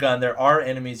do have a gun. There are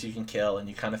enemies you can kill, and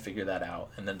you kind of figure that out.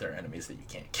 And then there are enemies that you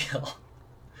can't kill.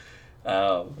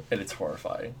 And it's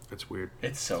horrifying. That's weird.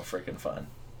 It's so freaking fun.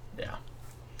 Yeah.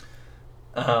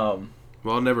 Well,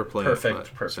 I'll never play it,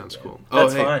 but perfect. Sounds cool.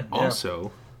 That's fine. Yeah.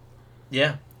 Also...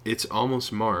 Yeah. It's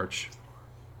almost March.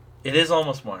 It is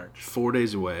almost March. 4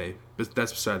 days away, but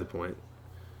that's beside the point.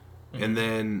 And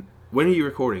then, when are you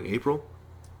recording? April?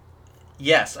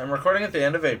 Yes, I'm recording at the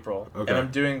end of April, and I'm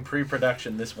doing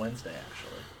pre-production this Wednesday,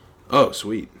 actually. Oh,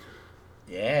 sweet.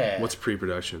 Yeah. What's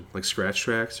pre-production? Like scratch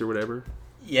tracks or whatever?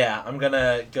 Yeah, I'm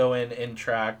gonna go in and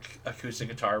track acoustic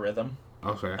guitar rhythm.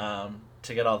 Okay.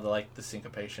 To get all the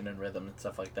syncopation and rhythm and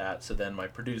stuff like that. So then my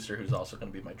producer, who's also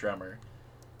gonna be my drummer,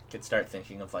 can start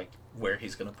thinking of, like, where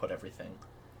he's going to put everything,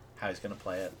 how he's going to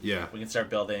play it. Yeah. We can start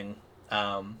building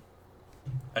a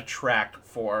track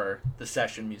for the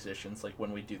session musicians, like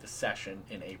when we do the session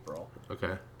in April.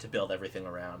 Okay. To build everything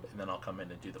around, and then I'll come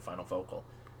in and do the final vocal.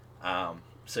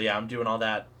 So yeah, I'm doing all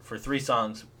that for 3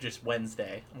 songs just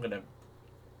Wednesday. I'm going to,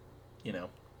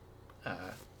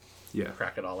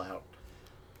 crack it all out.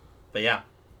 But yeah.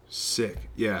 Sick.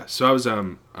 Yeah. So I was,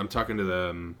 I'm talking to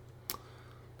the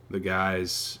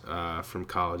guys from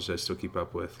college that I still keep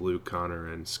up with, Luke,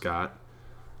 Connor, and Scott.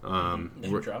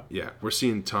 We're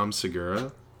seeing Tom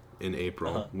Segura in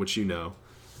April, which you know.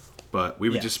 But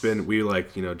we just booked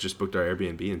our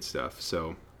Airbnb and stuff.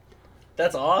 So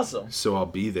that's awesome. So I'll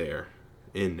be there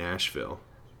in Nashville.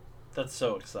 That's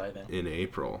so exciting. In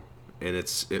April, and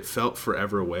it felt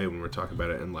forever away when we were talking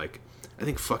about it in, like, I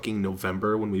think fucking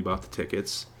November when we bought the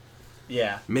tickets.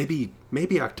 Yeah. Maybe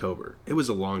October. It was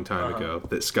a long time ago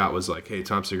that Scott was like, hey,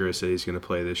 Tom Segura said he's going to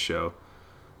play this show.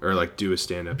 Or, like, do a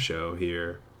stand-up show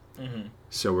here. Mm-hmm.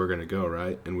 So we're going to go,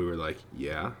 right? And we were like,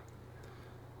 yeah.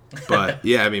 But,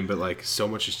 yeah, I mean, but, like, so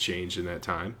much has changed in that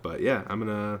time. But, yeah, I'm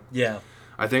going to... Yeah.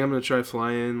 I think I'm going to try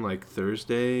fly in, like,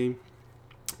 Thursday.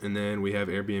 And then we have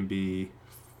Airbnb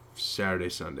Saturday,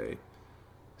 Sunday.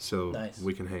 So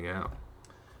we can hang out.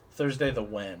 Thursday the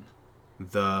when?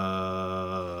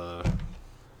 The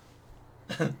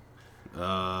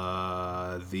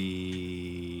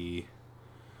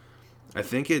I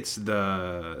think it's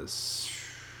the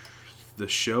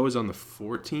show is on the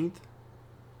 14th.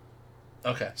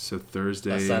 Okay. So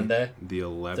Thursday, Sunday, the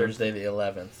 11th. Thursday the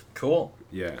 11th. Cool.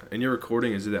 Yeah, and you're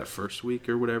recording. Is it that first week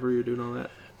or whatever you're doing all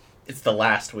that? It's the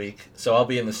last week, so I'll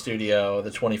be in the studio the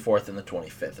 24th and the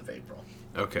 25th of April.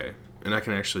 Okay, and I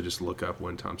can actually just look up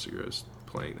when Tom Segura is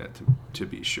playing that to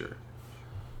be sure.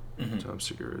 Mm-hmm. Tom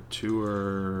Segura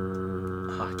tour.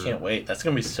 Oh, I can't wait. That's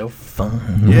gonna be so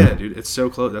fun. Yeah, dude, it's so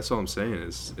close. That's all I'm saying.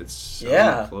 It's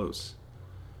so close.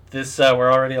 This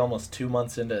we're already almost 2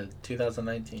 months into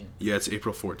 2019. Yeah, it's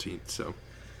April 14th. So,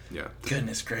 yeah.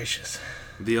 Goodness gracious.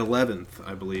 The 11th,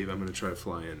 I believe. I'm gonna try to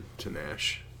fly in to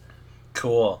Nash.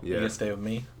 Cool. Yeah. You gonna stay with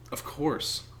me? Of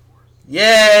course.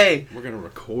 Yay! We're gonna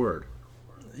record.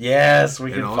 Yes,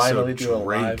 we can finally do a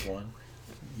live one.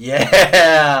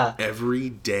 Yeah! Every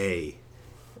day.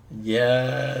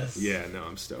 Yes. Yeah, no,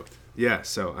 I'm stoked. Yeah,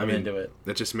 so I'm into it.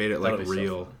 That just made it like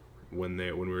real when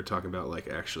we were talking about like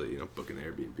actually, booking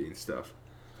Airbnb and stuff.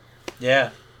 Yeah.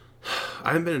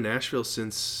 I haven't been in Nashville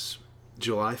since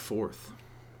July 4th.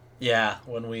 Yeah,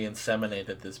 when we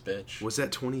inseminated this bitch. Was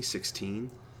that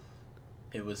 2016?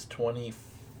 It was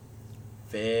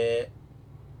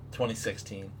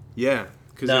 2016. Yeah,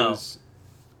 because it was...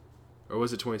 Or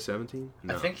was it 2017?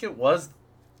 No. I think it was...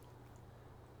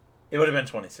 It would have been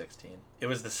 2016. It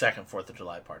was the second 4th of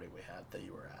July party we had that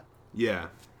you were at. Yeah.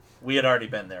 We had already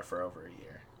been there for over a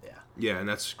year. Yeah. Yeah, and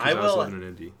that's because I was living in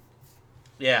Indy.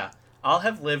 Yeah. I'll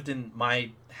have lived in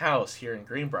my house here in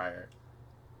Greenbrier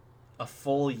a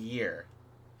full year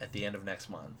at the end of next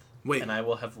month. Wait. And I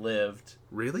will have lived...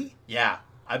 Really? Yeah.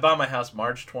 I bought my house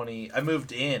March 20... I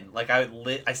moved in. Like,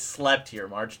 I slept here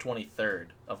March 23rd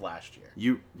of last year.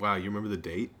 You remember the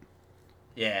date?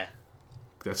 Yeah.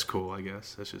 That's cool, I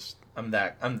guess. That's just... I'm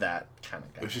that kind of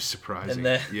guy. It was just surprising. And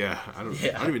then, I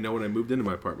don't even know when I moved into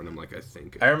my apartment. I'm like,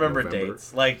 I remember November.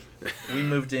 dates. Like, we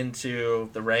moved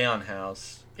into the Rayon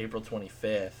house April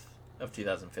 25th of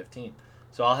 2015.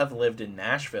 So I'll have lived in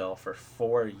Nashville for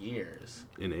 4 years.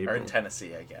 In April. Or in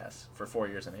Tennessee, I guess. For 4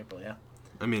 years in April, yeah.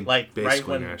 I mean, like, basically right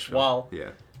when, Nashville. Well,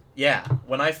 yeah,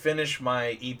 when I finish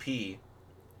my EP,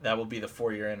 that will be the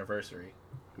 4-year anniversary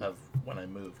of when I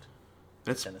moved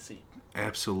to Tennessee.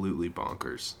 Absolutely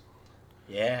bonkers.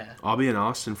 Yeah. I'll be in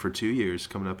Austin for 2 years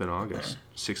coming up in August.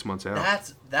 6 months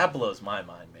out. That blows my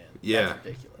mind, man. Yeah. That's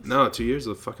ridiculous. No, 2 years is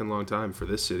a fucking long time for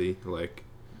this city. Like,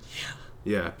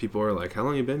 yeah, people are like, how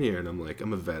long you been here? And I'm like,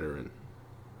 I'm a veteran.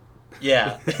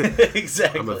 Yeah,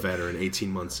 exactly. I'm a veteran,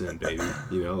 18 months in, baby.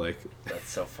 Like... That's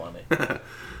so funny.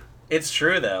 It's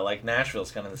true, though. Like,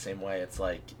 Nashville's kind of the same way. It's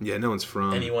like... Yeah, no one's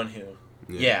from... Anyone who...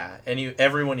 Yeah,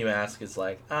 everyone you ask is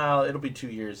like, oh, it'll be 2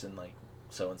 years in, like,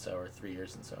 so-and-so, or 3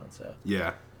 years in so-and-so.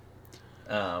 Yeah.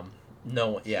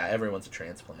 Everyone's a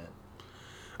transplant.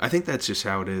 I think that's just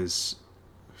how it is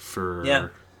for... Yeah.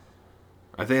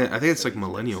 I think it's like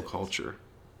millennial culture.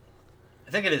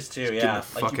 I think it is too,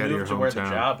 just like you move to where the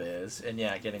job is, and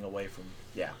getting away from...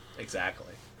 Yeah,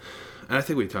 exactly. And I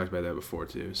think we talked about that before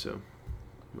too, so...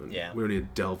 Yeah. We don't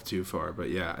need to delve too far, but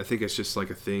yeah, I think it's just like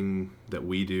a thing that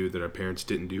we do that our parents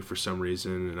didn't do for some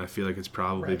reason, and I feel like it's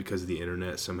probably because of the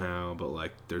internet somehow, but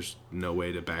like there's no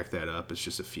way to back that up. It's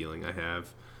just a feeling I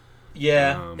have.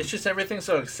 Yeah, it's just everything's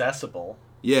so accessible.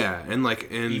 Yeah, and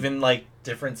even like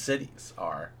different cities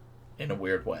are in a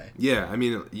weird way. Yeah, I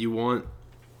mean,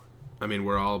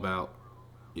 we're all about,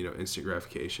 instant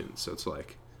gratification, so it's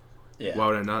like, why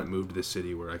would I not move to the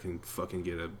city where I can fucking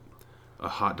get a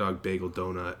hot dog bagel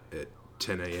donut at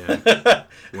 10 a.m.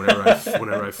 whenever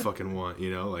I fucking want,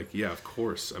 Like, yeah, of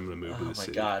course I'm going to move to the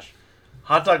city. Oh my gosh.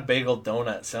 Hot dog bagel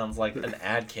donut sounds like an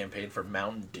ad campaign for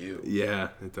Mountain Dew. Yeah,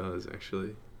 it does,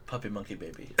 actually. Puppy Monkey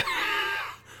Baby.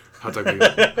 hot dog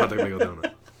bagel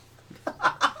donut.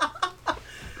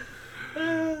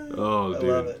 Oh, dude.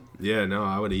 I love it. Yeah, no,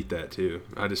 I would eat that too.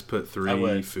 I just put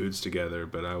 3 foods together,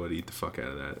 but I would eat the fuck out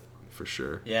of that for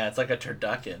sure. Yeah, it's like a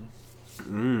turducken.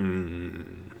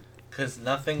 Because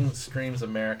nothing screams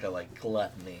America like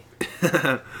gluttony.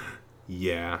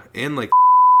 Yeah, and like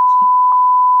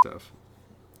stuff.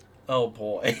 Oh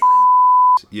boy.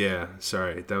 Yeah,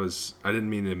 sorry. I didn't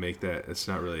mean to make that. It's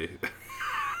not really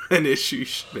an issue you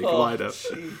should make light of.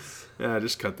 Jeez. Yeah,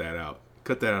 just cut that out.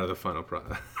 Cut that out of the final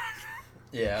product.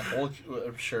 Yeah,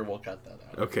 I'm sure we'll cut that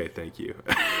out. Okay, thank you.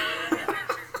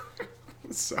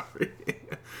 Sorry.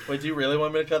 Wait, do you really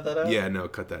want me to cut that out? Yeah, no,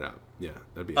 cut that out. Yeah,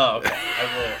 that'd be... Oh, okay.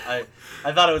 I will.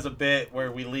 I thought it was a bit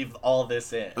where we leave all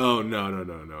this in. Oh,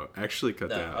 no. Actually cut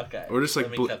that out. Okay. Or just like,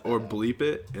 bleep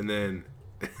it, and then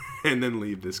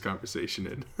leave this conversation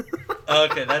in.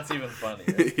 Okay, that's even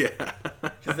funnier. Yeah.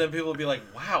 Because then people will be like,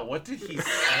 wow, what did he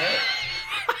say?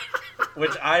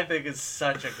 Which I think is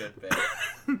such a good bit.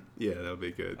 Yeah, that'll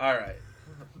be good. All right.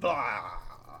 Blah.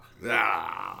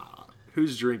 Ah.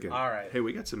 Who's drinking? All right. Hey,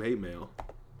 we got some hate mail.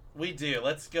 We do.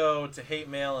 Let's go to hate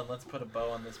mail and let's put a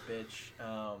bow on this bitch.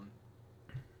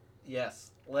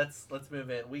 Yes, let's move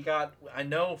in. I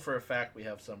know for a fact we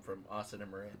have some from Austin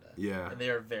and Miranda. Yeah. And they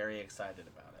are very excited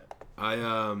about it.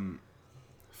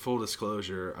 Full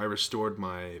disclosure, I restored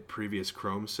my previous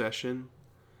Chrome session.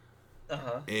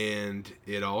 Uh-huh. And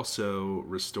it also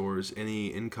restores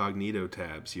any incognito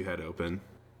tabs you had open.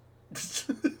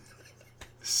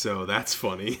 So that's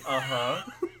funny. Uh-huh.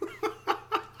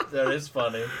 That is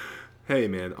funny. Hey,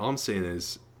 man, all I'm saying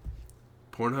is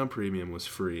Pornhub Premium was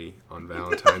free on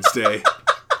Valentine's Day.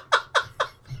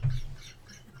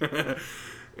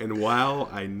 And while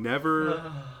I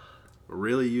never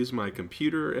really use my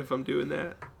computer if I'm doing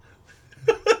that,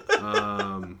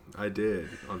 I did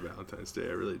on Valentine's Day.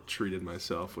 I really treated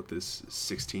myself with this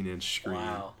 16-inch screen.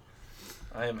 Wow.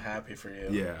 I am happy for you.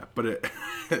 Yeah, but it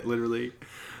literally,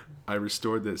 I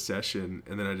restored that session,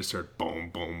 and then I just started boom,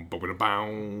 boom, boom, boom,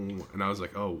 boom, and I was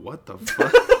like, oh, what the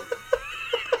fuck?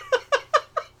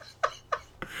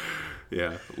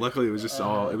 Yeah, luckily it was just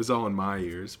it was all in my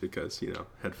ears because,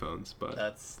 headphones, but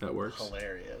that works.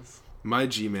 Hilarious. My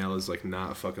Gmail is like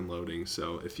not fucking loading,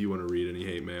 so if you want to read any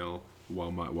hate mail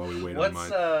while we wait on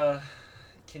mine.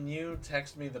 Can you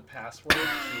text me the password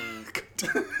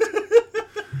to...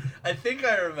 I think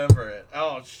I remember it.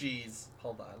 Oh, jeez.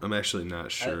 Hold on. I'm actually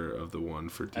not sure of the one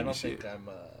for DVC. I don't think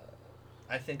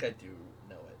I think I do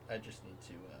know it. I just need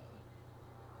to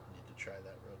try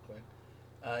that real quick.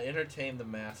 Entertain the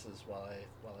masses while I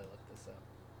look this up.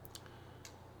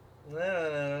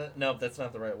 No, that's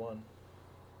not the right one.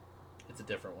 It's a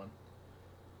different one.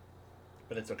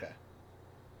 But it's okay.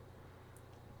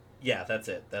 Yeah, that's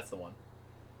it. That's the one.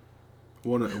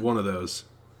 One of those.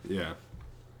 Yeah.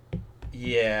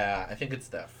 Yeah, I think it's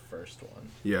that first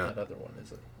one. Yeah. That other one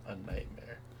is a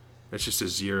nightmare. It's just a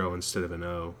 0 instead of an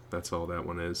O. That's all that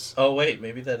one is. Oh, wait.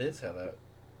 Maybe that is how that...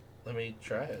 Let me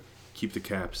try it. Keep the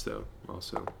caps, though,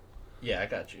 also. Yeah, I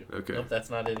got you. Okay. Nope, that's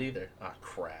not it either. Ah,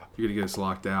 crap. You're going to get us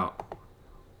locked out.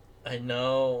 I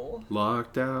know.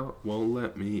 Locked out, won't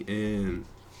let me in.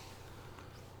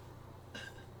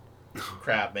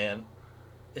 Crap, man.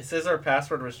 It says our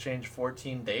password was changed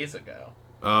 14 days ago.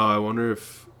 Oh, I wonder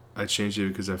if I changed it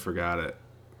because I forgot it.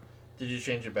 Did you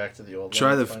change it back to the old one?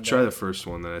 Try Try the first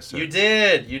one that I said. You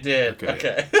did.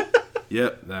 Okay.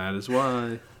 Yep, that is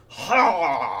why.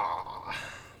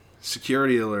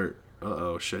 Security alert.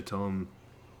 Uh-oh, should I tell him?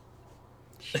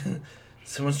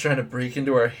 Someone's trying to break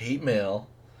into our hate mail.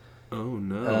 Oh,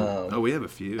 no. We have a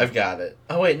few. I've got it.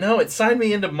 Oh, wait, no, it signed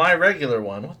me into my regular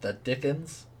one. What the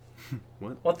dickens?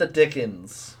 What the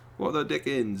dickens? What the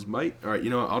dickens, mate? All right, you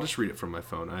know what? I'll just read it from my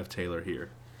phone. I have Taylor here.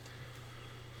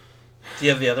 Do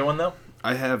you have the other one, though?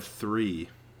 I have 3.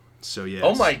 So, yes.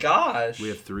 Oh, my gosh. We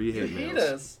have 3 hate mails. You hate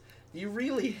us. You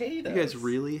really hate us. You guys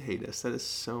really hate us. That is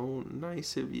so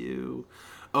nice of you.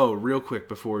 Oh, real quick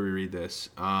before we read this,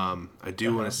 I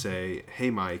do want to say,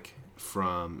 hey, Mike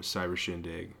from Cyber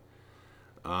Shindig.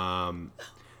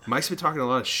 Mike's been talking a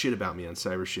lot of shit about me on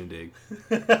Cyber Shindig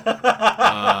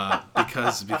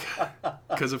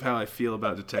because of how I feel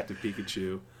about Detective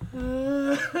Pikachu.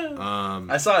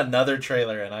 I saw another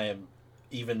trailer and I am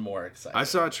even more excited. I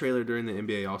saw a trailer during the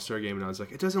NBA All-Star game and I was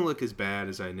like, it doesn't look as bad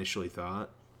as I initially thought.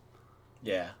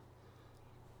 Yeah.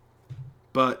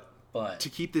 But to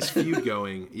keep this feud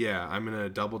going, yeah, I'm going to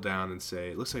double down and say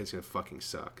it looks like it's going to fucking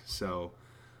suck. So,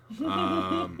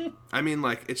 I mean,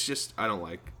 like, it's just, I don't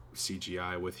like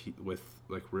CGI with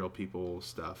like real people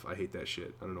stuff. I hate that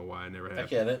shit. I don't know why I never have. I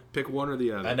get it. Pick one or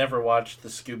the other. I never watched the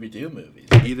Scooby-Doo movies.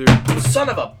 Either. Son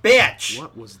of a bitch!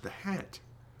 What was that?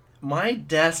 My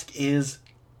desk is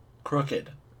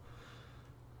crooked.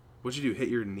 What'd you do? Hit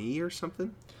your knee or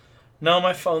something? No,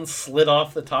 my phone slid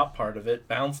off the top part of it,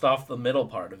 bounced off the middle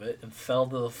part of it, and fell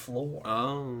to the floor.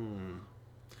 Oh.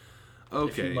 Okay.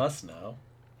 If you must know.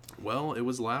 Well, it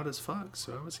was loud as fuck,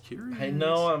 so I was curious. I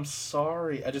know, I'm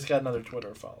sorry. I just got another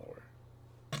Twitter follower.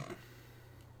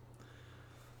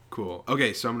 Cool.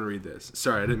 Okay, so I'm gonna read this.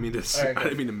 Sorry, I didn't mean to. Right, I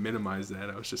didn't mean to minimize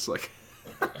that. I was just like,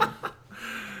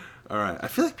 all right. I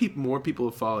feel like more people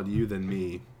have followed you than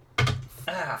me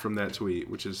from that tweet,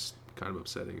 which is kind of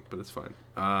upsetting, but it's fine.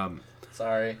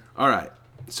 Sorry. All right.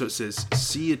 So it says,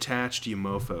 "See attached, you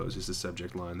mofos," is the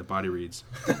subject line. The body reads.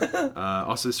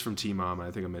 Also, this is from T-Mama.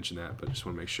 I think I mentioned that, but I just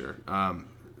want to make sure.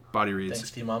 Body reads.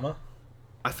 Thanks, T-Mama.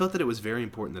 I felt that it was very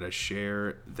important that I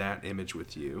share that image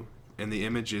with you. And the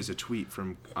image is a tweet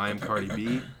from I Am Cardi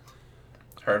B.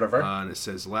 Heard of her? And it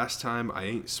says, "Last time I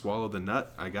ain't swallowed the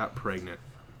nut, I got pregnant."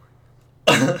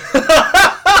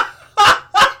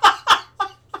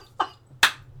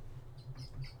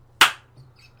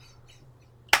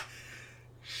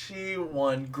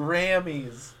 won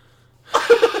Grammys.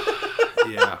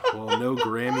 Yeah, well, no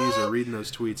Grammys or reading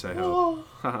those tweets, I hope.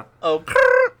 Oh.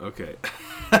 Okay.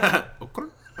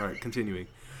 All right, continuing.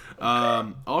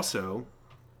 Also,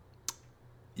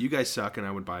 you guys suck and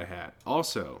I would buy a hat.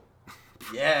 Also,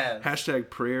 yes. Hashtag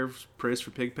prayers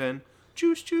for Pigpen.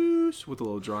 Juice, juice. With a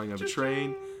little drawing of a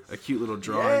train. A cute little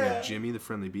drawing of Jimmy, the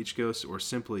friendly beach ghost. Or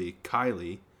simply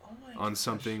Kylie on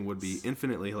something would be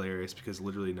infinitely hilarious because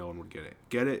literally no one would get it.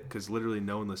 Get it? Because literally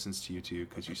no one listens to you two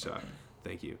because you suck.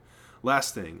 Thank you.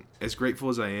 Last thing, as grateful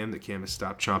as I am that Cam has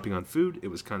stopped chomping on food, it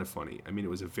was kind of funny. I mean, it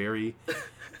was a very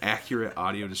accurate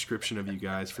audio description of you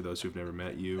guys for those who have never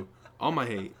met you. All my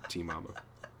hate, Team Mama.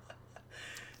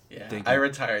 Yeah, I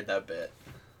retired that bit.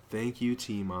 Thank you,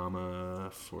 Team Mama,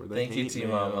 for the Thank you, hate Team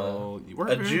mail.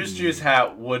 Mama. A Juice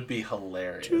hat would be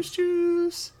hilarious.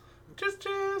 Juice.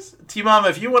 Team Mama,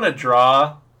 if you want to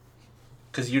draw,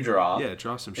 because you draw. Yeah,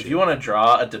 draw some shit. If you want to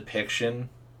draw a depiction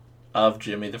of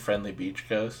Jimmy the Friendly Beach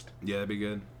Ghost. Yeah, that'd be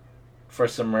good. For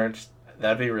some merch,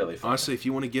 that'd be really fun. Honestly, if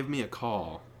you want to give me a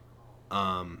call,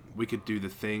 we could do the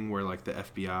thing where, like, the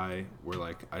FBI, where,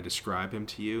 like, I describe him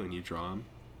to you and you draw him.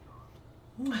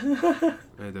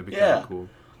 That'd be kind of cool.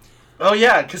 Oh,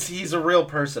 yeah, because he's a real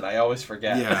person. I always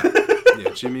forget. Yeah,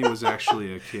 Jimmy was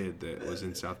actually a kid that was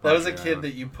in South Park. That was a kid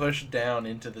that you pushed down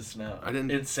into the snow. I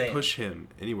didn't push him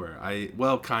anywhere.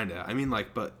 Well, kind of. I mean,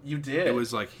 like, but... You did. It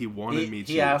was like he wanted me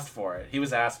to... He asked for it. He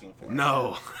was asking for it.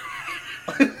 No.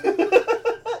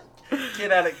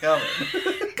 Kid had it coming.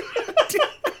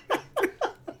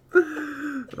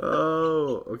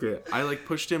 Oh, okay. I, like,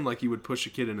 pushed him like you would push a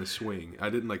kid in a swing.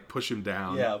 I didn't, like, push him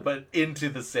down. Yeah, but into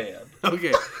the sand.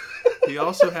 Okay. He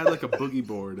also had, like, a boogie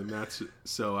board, and that's...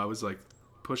 So I was, like,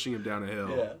 pushing him down a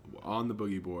hill on the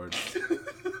boogie board.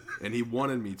 And he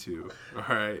wanted me to.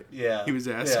 All right? Yeah. He was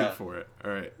asking for it.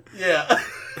 All right. Yeah.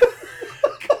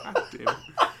 God damn it.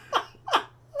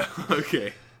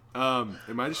 Okay.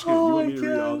 Am I just gonna... you want me to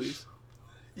read all these?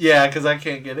 Yeah, because I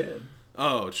can't get in.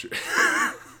 Oh, true.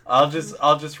 I'll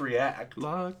just react.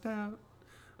 Locked out.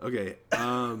 Okay.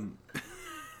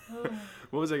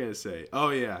 What was I gonna say?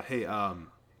 Oh yeah. Hey,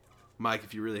 Mike,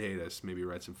 if you really hate us, maybe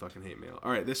write some fucking hate mail.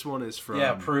 All right, this one is from...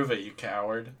 Yeah, prove it, you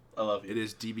coward. I love you. It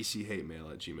is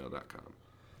dbchateMail@gmail.com.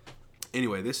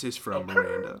 Anyway, this is from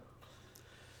Miranda.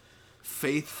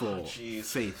 Faithful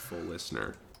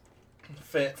listener.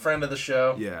 Friend of the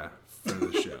show. Yeah, friend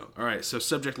of the show. All right, so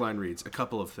subject line reads, a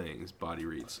couple of things. Body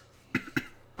reads.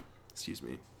 Excuse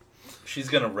me. She's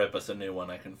going to rip us a new one,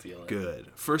 I can feel it.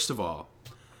 Good. First of all,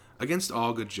 against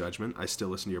all good judgment, I still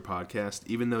listen to your podcast,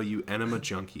 even though you enema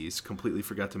junkies completely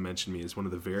forgot to mention me as one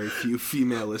of the very few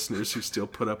female listeners who still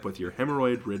put up with your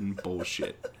hemorrhoid-ridden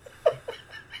bullshit.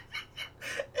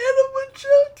 Enema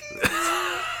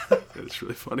junkies! That's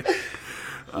really funny.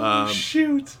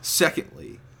 Shoot.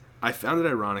 Secondly, I found it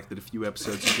ironic that a few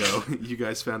episodes ago, you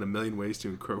guys found a million ways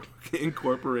to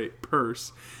incorporate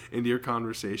purse into your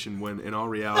conversation when, in all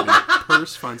reality,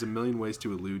 purse finds a million ways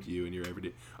to elude you in your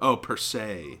everyday... Oh, per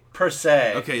se. Per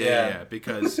se. Okay, yeah.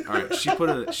 Because, all right, she put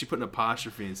an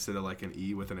apostrophe instead of, like, an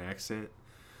E with an accent.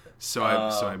 So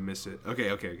I miss it.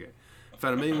 Okay.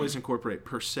 Found a million ways to incorporate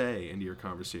per se into your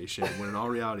conversation when, in all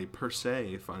reality, per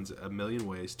se finds a million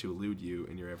ways to elude you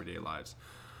in your everyday lives.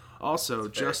 Also,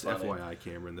 just FYI,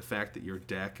 Cameron, the fact that your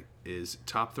deck is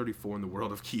top 34 in the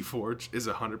world of Keyforge is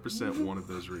 100% one of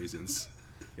those reasons.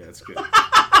 Yeah, it's good.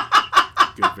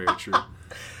 Good, very true.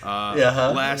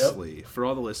 Lastly, for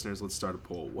all the listeners, let's start a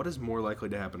poll. What is more likely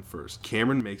to happen first?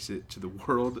 Cameron makes it to the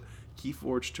World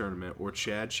Keyforge Tournament, or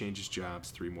Chad changes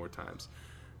jobs 3 more times?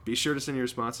 Be sure to send your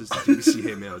responses to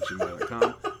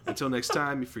dbchateMail@gmail.com. Until next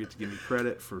time, you forget to give me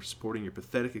credit for supporting your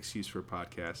pathetic excuse for a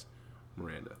podcast.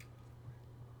 Miranda.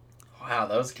 Wow,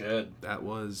 that was good. That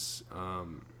was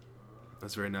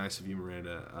that's very nice of you,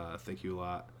 Miranda. Thank you a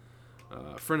lot.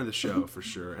 Friend of the show, for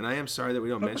sure. And I am sorry that we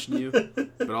don't mention you,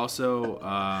 but also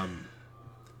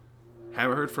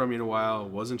haven't heard from you in a while.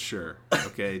 Wasn't sure.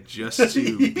 Okay, just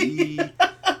to be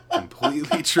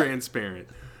completely transparent.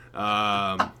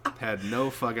 Had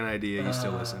no fucking idea you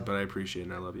still listen, but I appreciate it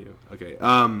and I love you. Okay.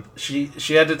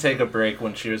 She had to take a break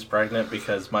when she was pregnant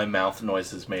because my mouth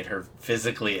noises made her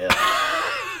physically ill.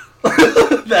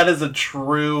 That is a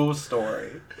true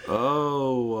story.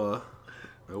 Oh,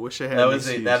 I wish I had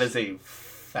that is a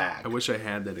fact. I wish I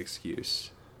had that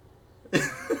excuse.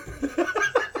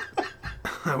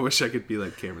 I wish I could be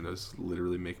like Cameron. Those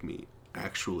literally make me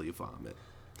actually vomit.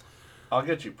 I'll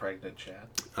get you pregnant, Chad.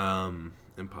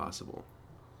 Impossible.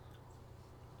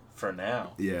 For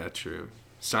now. Yeah, true.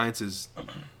 Science is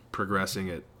progressing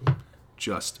at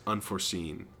just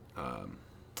unforeseen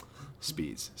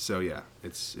speeds. So yeah,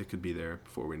 it could be there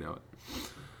before we know it.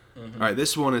 Mm-hmm. All right,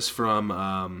 this one is from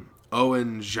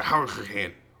Owen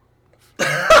Jargen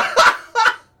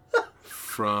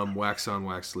from Wax on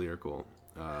Wax Lyrical,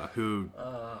 who,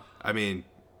 I mean,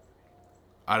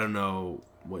 I don't know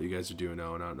what you guys are doing,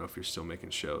 Owen. I don't know if you're still making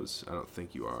shows. I don't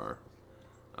think you are,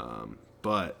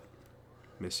 but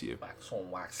miss you. Wax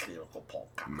on Wax Lyrical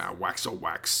podcast. My wax on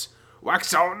wax.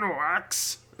 Wax on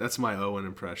wax. That's my Owen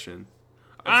impression.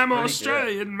 I'm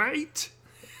Australian, good. Mate.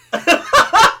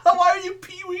 Why are you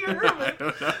Pee Wee Herman? I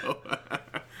don't know.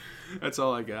 That's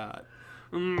all I got.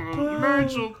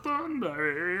 Nigel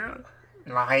Thornberry.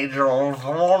 Nigel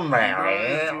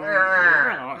Thornberry.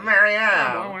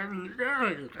 Marianne.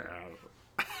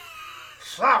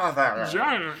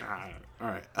 All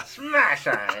right.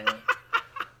 Smashing.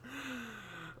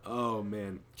 Oh,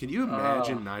 man. Can you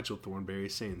imagine Nigel Thornberry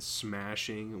saying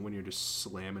smashing when you're just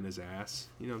slamming his ass?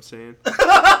 You know what I'm saying?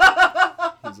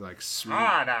 He's like,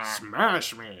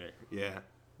 smash me. Yeah.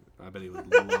 I bet he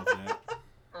would love that.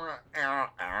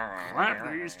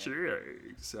 Clap these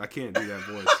cheeks. I can't do that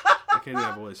voice. I can't do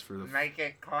that voice for the... Make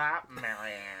it clap,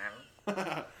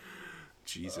 Marianne.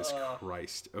 Jesus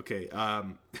Christ. Okay.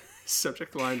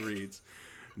 Subject line reads,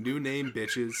 new name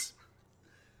bitches...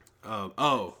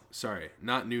 sorry.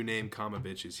 Not new name, comma,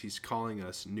 bitches. He's calling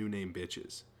us new name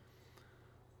bitches.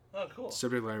 Oh, cool.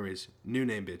 Subject line reads, new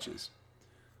name bitches.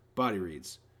 Body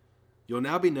reads, you'll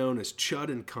now be known as Chud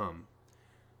and Cum.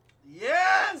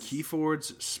 Yes!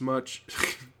 Keyforge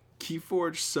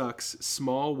sucks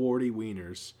small warty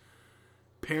wieners.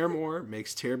 Paramore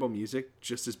makes terrible music,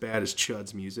 just as bad as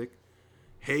Chud's music.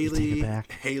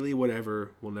 Haley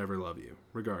whatever will never love you.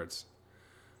 Regards.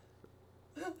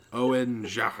 Owen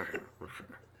Jarre.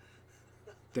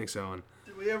 Thanks, Owen.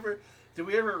 Did we ever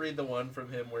read the one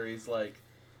from him where he's like,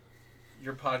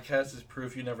 your podcast is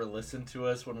proof you never listened to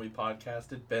us when we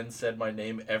podcasted. Ben said my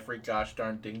name every gosh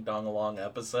darn ding dong along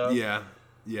episode. Yeah,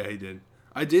 he did.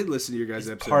 I did listen to your guys'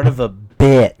 episode. Part of a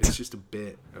bit. It's just a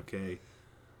bit, okay?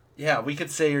 Yeah, we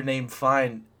could say your name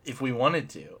fine if we wanted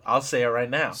to. I'll say it right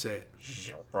now. Say it.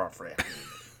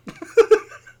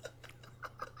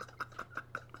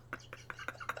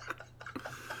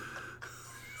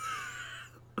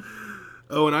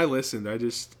 Oh, and I listened.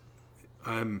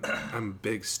 I'm a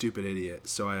big stupid idiot,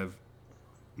 so I have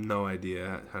no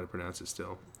idea how to pronounce it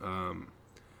still. I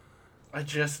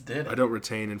just did it. I don't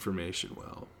retain information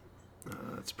well.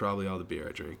 It's probably all the beer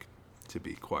I drink, to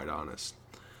be quite honest.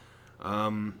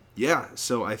 Yeah,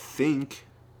 so I think...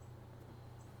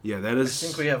 Yeah, that is... I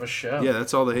think we have a show. Yeah,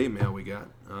 that's all the hate mail we got.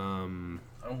 I'm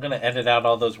going to edit out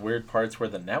all those weird parts where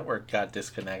the network got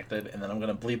disconnected, and then I'm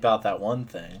going to bleep out that one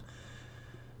thing.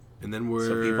 And then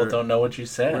so people don't know what you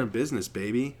said. We're in business,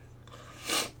 baby.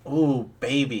 Ooh,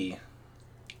 baby.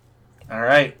 All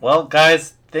right. Well,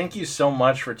 guys, thank you so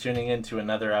much for tuning in to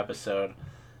another episode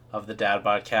of the Dad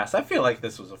Podcast. I feel like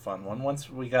this was a fun one. Once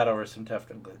we got over some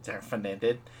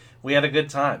definite, we had a good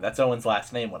time. That's Owen's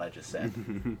last name, what I just said.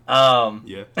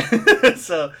 Yeah.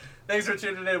 So, thanks for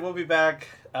tuning in. We'll be back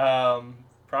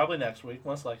probably next week,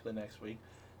 most likely next week.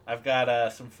 I've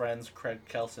got some friends, Craig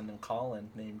Kelson and Colin,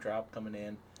 name drop, coming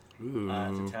in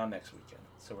to town next weekend.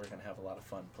 So we're going to have a lot of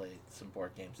fun, play some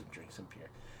board games and drink some beer.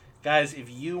 Guys, if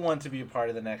you want to be a part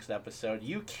of the next episode,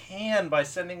 you can by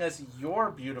sending us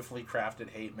your beautifully crafted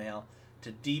hate mail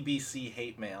to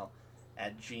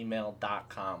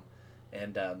dbchatemail@gmail.com.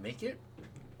 And make it...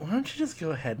 Why don't you just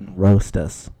go ahead and roast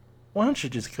us? Why don't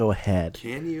you just go ahead?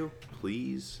 Can you?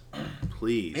 Please?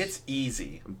 Please. It's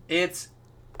easy. It's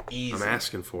easy. I'm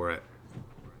asking for it.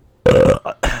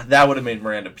 That would have made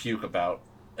Miranda puke about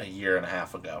a year and a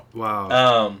half ago.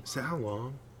 Wow. Is that how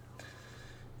long?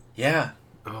 Yeah.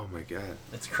 Oh my god.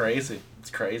 It's crazy.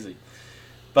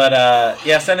 But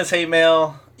yeah, send us hate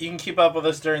mail. You can keep up with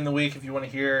us during the week if you want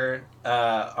to hear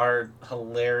our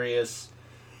hilarious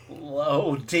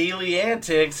daily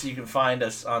antics. You can find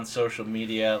us on social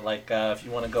media. Like if you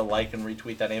want to go like and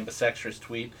retweet that ambisextrous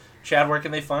tweet. Chad, where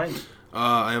can they find you?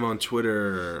 I am on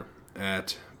Twitter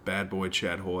at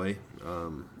badboychadhoy.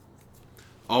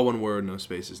 All one word, no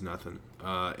spaces, nothing.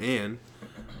 And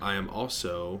I am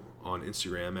also on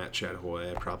Instagram at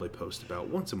chadhoy. I probably post about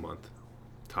once a month,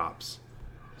 tops.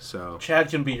 So Chad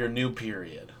can be your new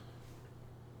period.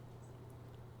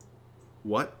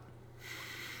 What?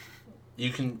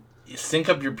 You can sync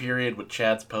up your period with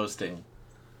Chad's posting,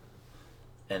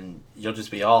 and you'll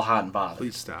just be all hot and bothered.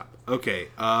 Please stop. Okay,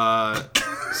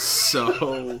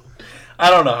 so... I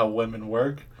don't know how women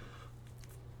work.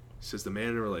 Says the man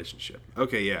in a relationship.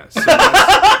 Okay, yeah. So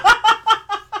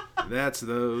that's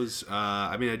those.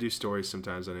 I mean, I do stories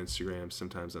sometimes on Instagram,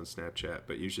 sometimes on Snapchat,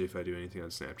 but usually if I do anything on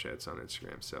Snapchat, it's on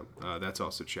Instagram. So that's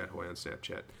also Chad Hoy on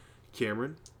Snapchat.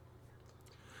 Cameron?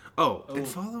 Oh, and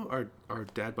follow our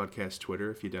Dad Podcast Twitter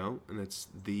if you don't, and it's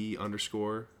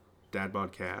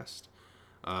 _DadBodcast.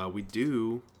 We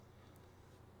do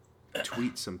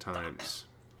tweet sometimes.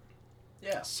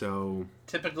 Yeah. So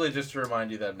typically, just to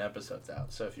remind you that an episode's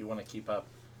out. So if you want to keep up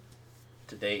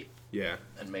to date,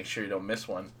 and make sure you don't miss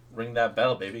one, ring that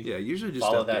bell, baby. Yeah, usually just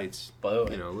follow updates.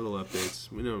 That you know, little updates.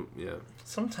 We know, yeah.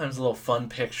 Sometimes little fun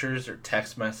pictures or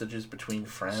text messages between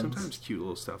friends. Sometimes cute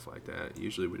little stuff like that.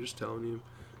 Usually we're just telling you,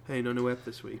 hey, no new ep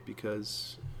this week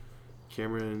because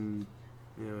Cameron,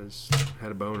 has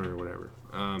had a boner or whatever.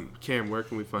 Cam, where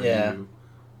can we find you?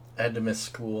 I had to miss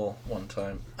school one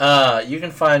time. You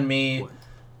can find me...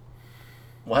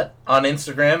 What? On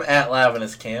Instagram, at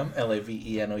LavenusCam,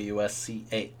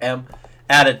 LavenusCam.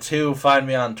 Added 2. Find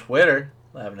me on Twitter,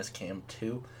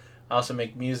 LavenusCam2. I also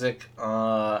make music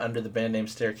under the band name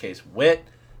Staircase Wit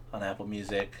on Apple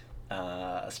Music,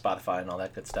 Spotify, and all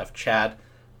that good stuff. Chad.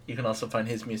 You can also find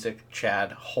his music,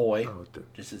 Chad Hoy,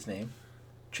 just his name.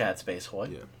 Chad Space Hoy.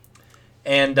 Yeah.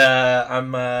 And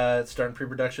I'm starting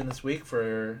pre-production this week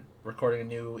for recording a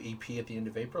new EP at the end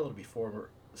of April. It'll be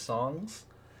 4 songs.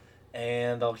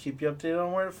 And I'll keep you updated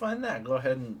on where to find that. Go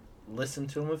ahead and listen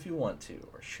to them if you want to,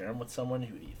 or share them with someone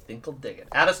who you think will dig it.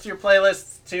 Add us to your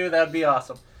playlists, too. That'd be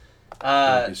awesome.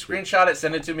 Screenshot it,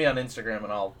 send it to me on Instagram,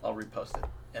 and I'll repost it.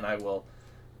 And I will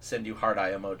send you heart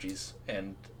eye emojis,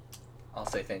 and I'll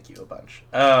say thank you a bunch.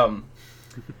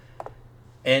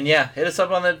 And yeah, hit us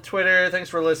up on the Twitter. Thanks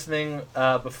for listening.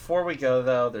 Before we go,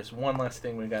 though, there's one last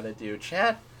thing we got to do.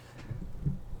 Chad,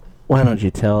 why don't you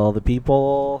tell the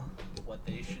people what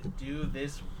they should do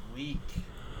this week?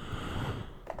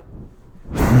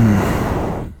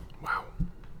 Wow.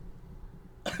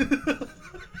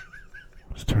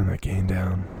 Let's turn that gain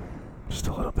down just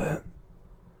a little bit.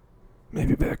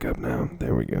 Maybe back up now.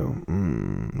 There we go.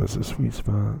 That's a sweet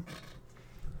spot.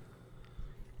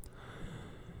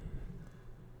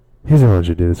 Here's what I want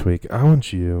you to do this week. I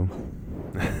want you...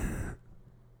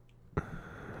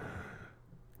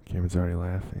 Cameron's already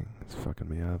laughing. It's fucking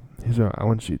me up. Here's what I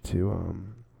want you to...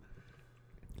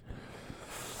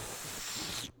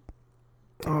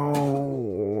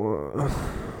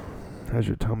 how's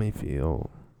your tummy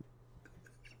feel?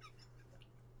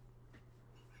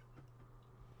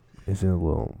 Is it a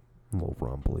little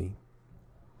rumbly?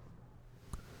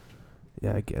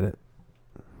 Yeah, I get it.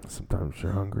 Sometimes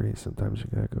you're hungry. Sometimes you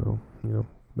gotta go,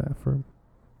 bathroom.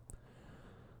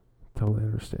 Totally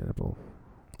understandable.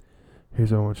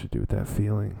 Here's what I want you to do with that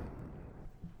feeling.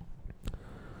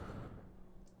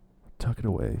 Tuck it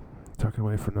away. Tuck it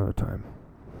away for another time.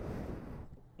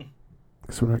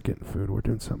 Because we're not getting food. We're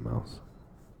doing something else.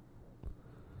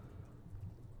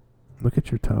 Look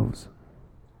at your toes.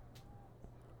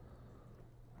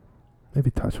 Maybe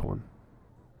touch one.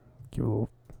 Give a little...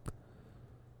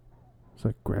 It's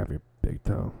like grab your big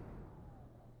toe.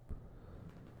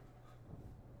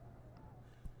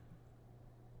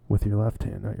 With your left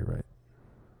hand, not your right.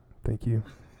 Thank you.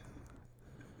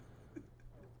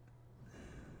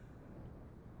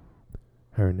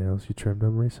 Hair and nails, you trimmed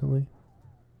them recently?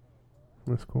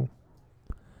 That's cool.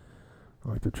 I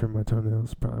like to trim my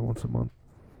toenails probably once a month.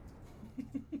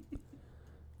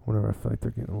 Whenever I feel like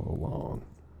they're getting a little long.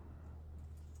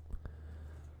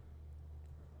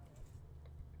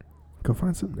 Go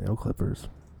find some nail clippers.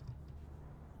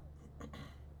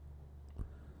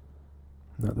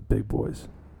 Not the big boys.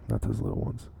 Not those little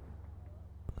ones.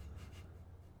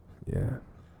 Yeah.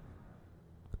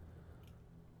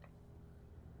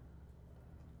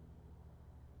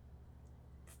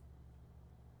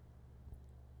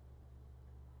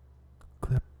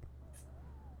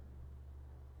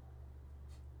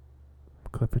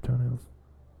 Clip your toenails.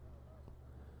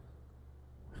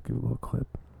 Just give it a little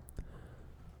clip.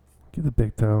 Give the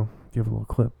big toe. Give it a little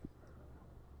clip.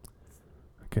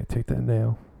 Okay, take that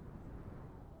nail.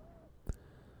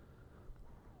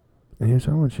 And here's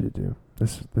what I want you to do.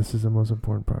 This is the most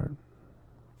important part.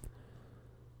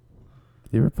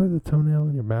 You ever put the toenail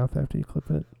in your mouth after you clip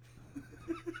it?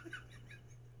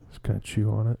 Just kind of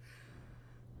chew on it.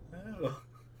 Oh.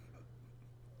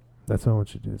 That's what I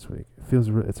want you to do this week. It feels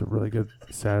it's a really good,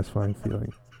 satisfying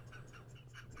feeling.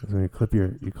 Because when you clip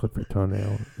your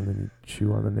toenail and then you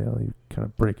chew on the nail, you kind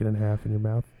of break it in half in your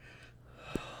mouth.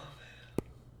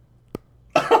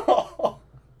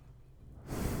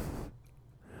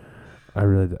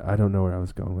 I don't know where I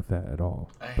was going with that at all.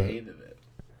 I hated it.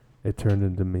 It turned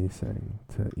into me saying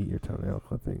to eat your toenail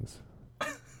clippings.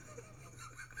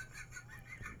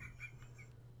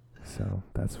 So So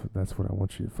that's what I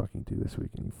want you to fucking do this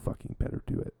week, and you fucking better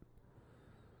do it.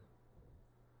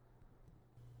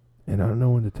 And I don't know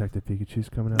when Detective Pikachu's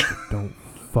coming out, but don't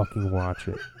fucking watch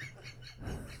it.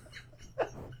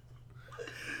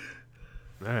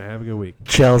 All right, have a good week.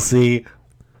 Chelsea.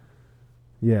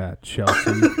 Yeah,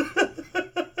 Chelsea.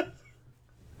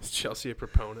 Is Chelsea a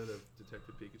proponent of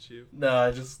Detective Pikachu?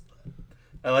 No,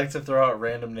 I like to throw out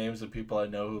random names of people I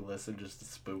know who listen just to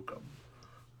spook them.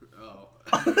 Oh.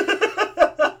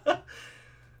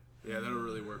 Yeah, that'll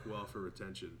really work well for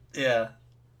retention. Yeah.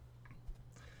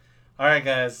 All right,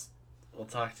 guys. We'll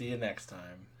talk to you next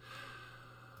time.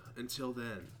 Until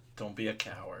then. Don't be a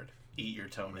coward. Eat your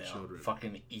toenail.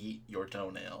 Fucking eat your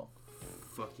toenail.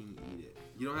 Fucking eat it.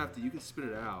 You don't have to. You can spit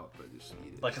it out, but just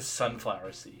eat it. Like a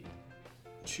sunflower seed.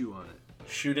 Chew on it.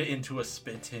 Shoot it into a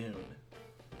spittoon.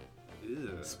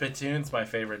 Ew. Spittoon's my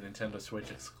favorite Nintendo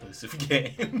Switch exclusive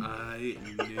game. I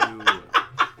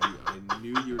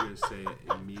knew you were going to say it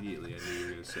immediately. I knew you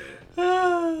were going to say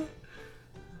it.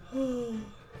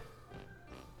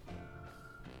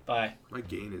 Bye. My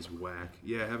gain is whack.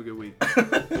 Yeah, have a good week.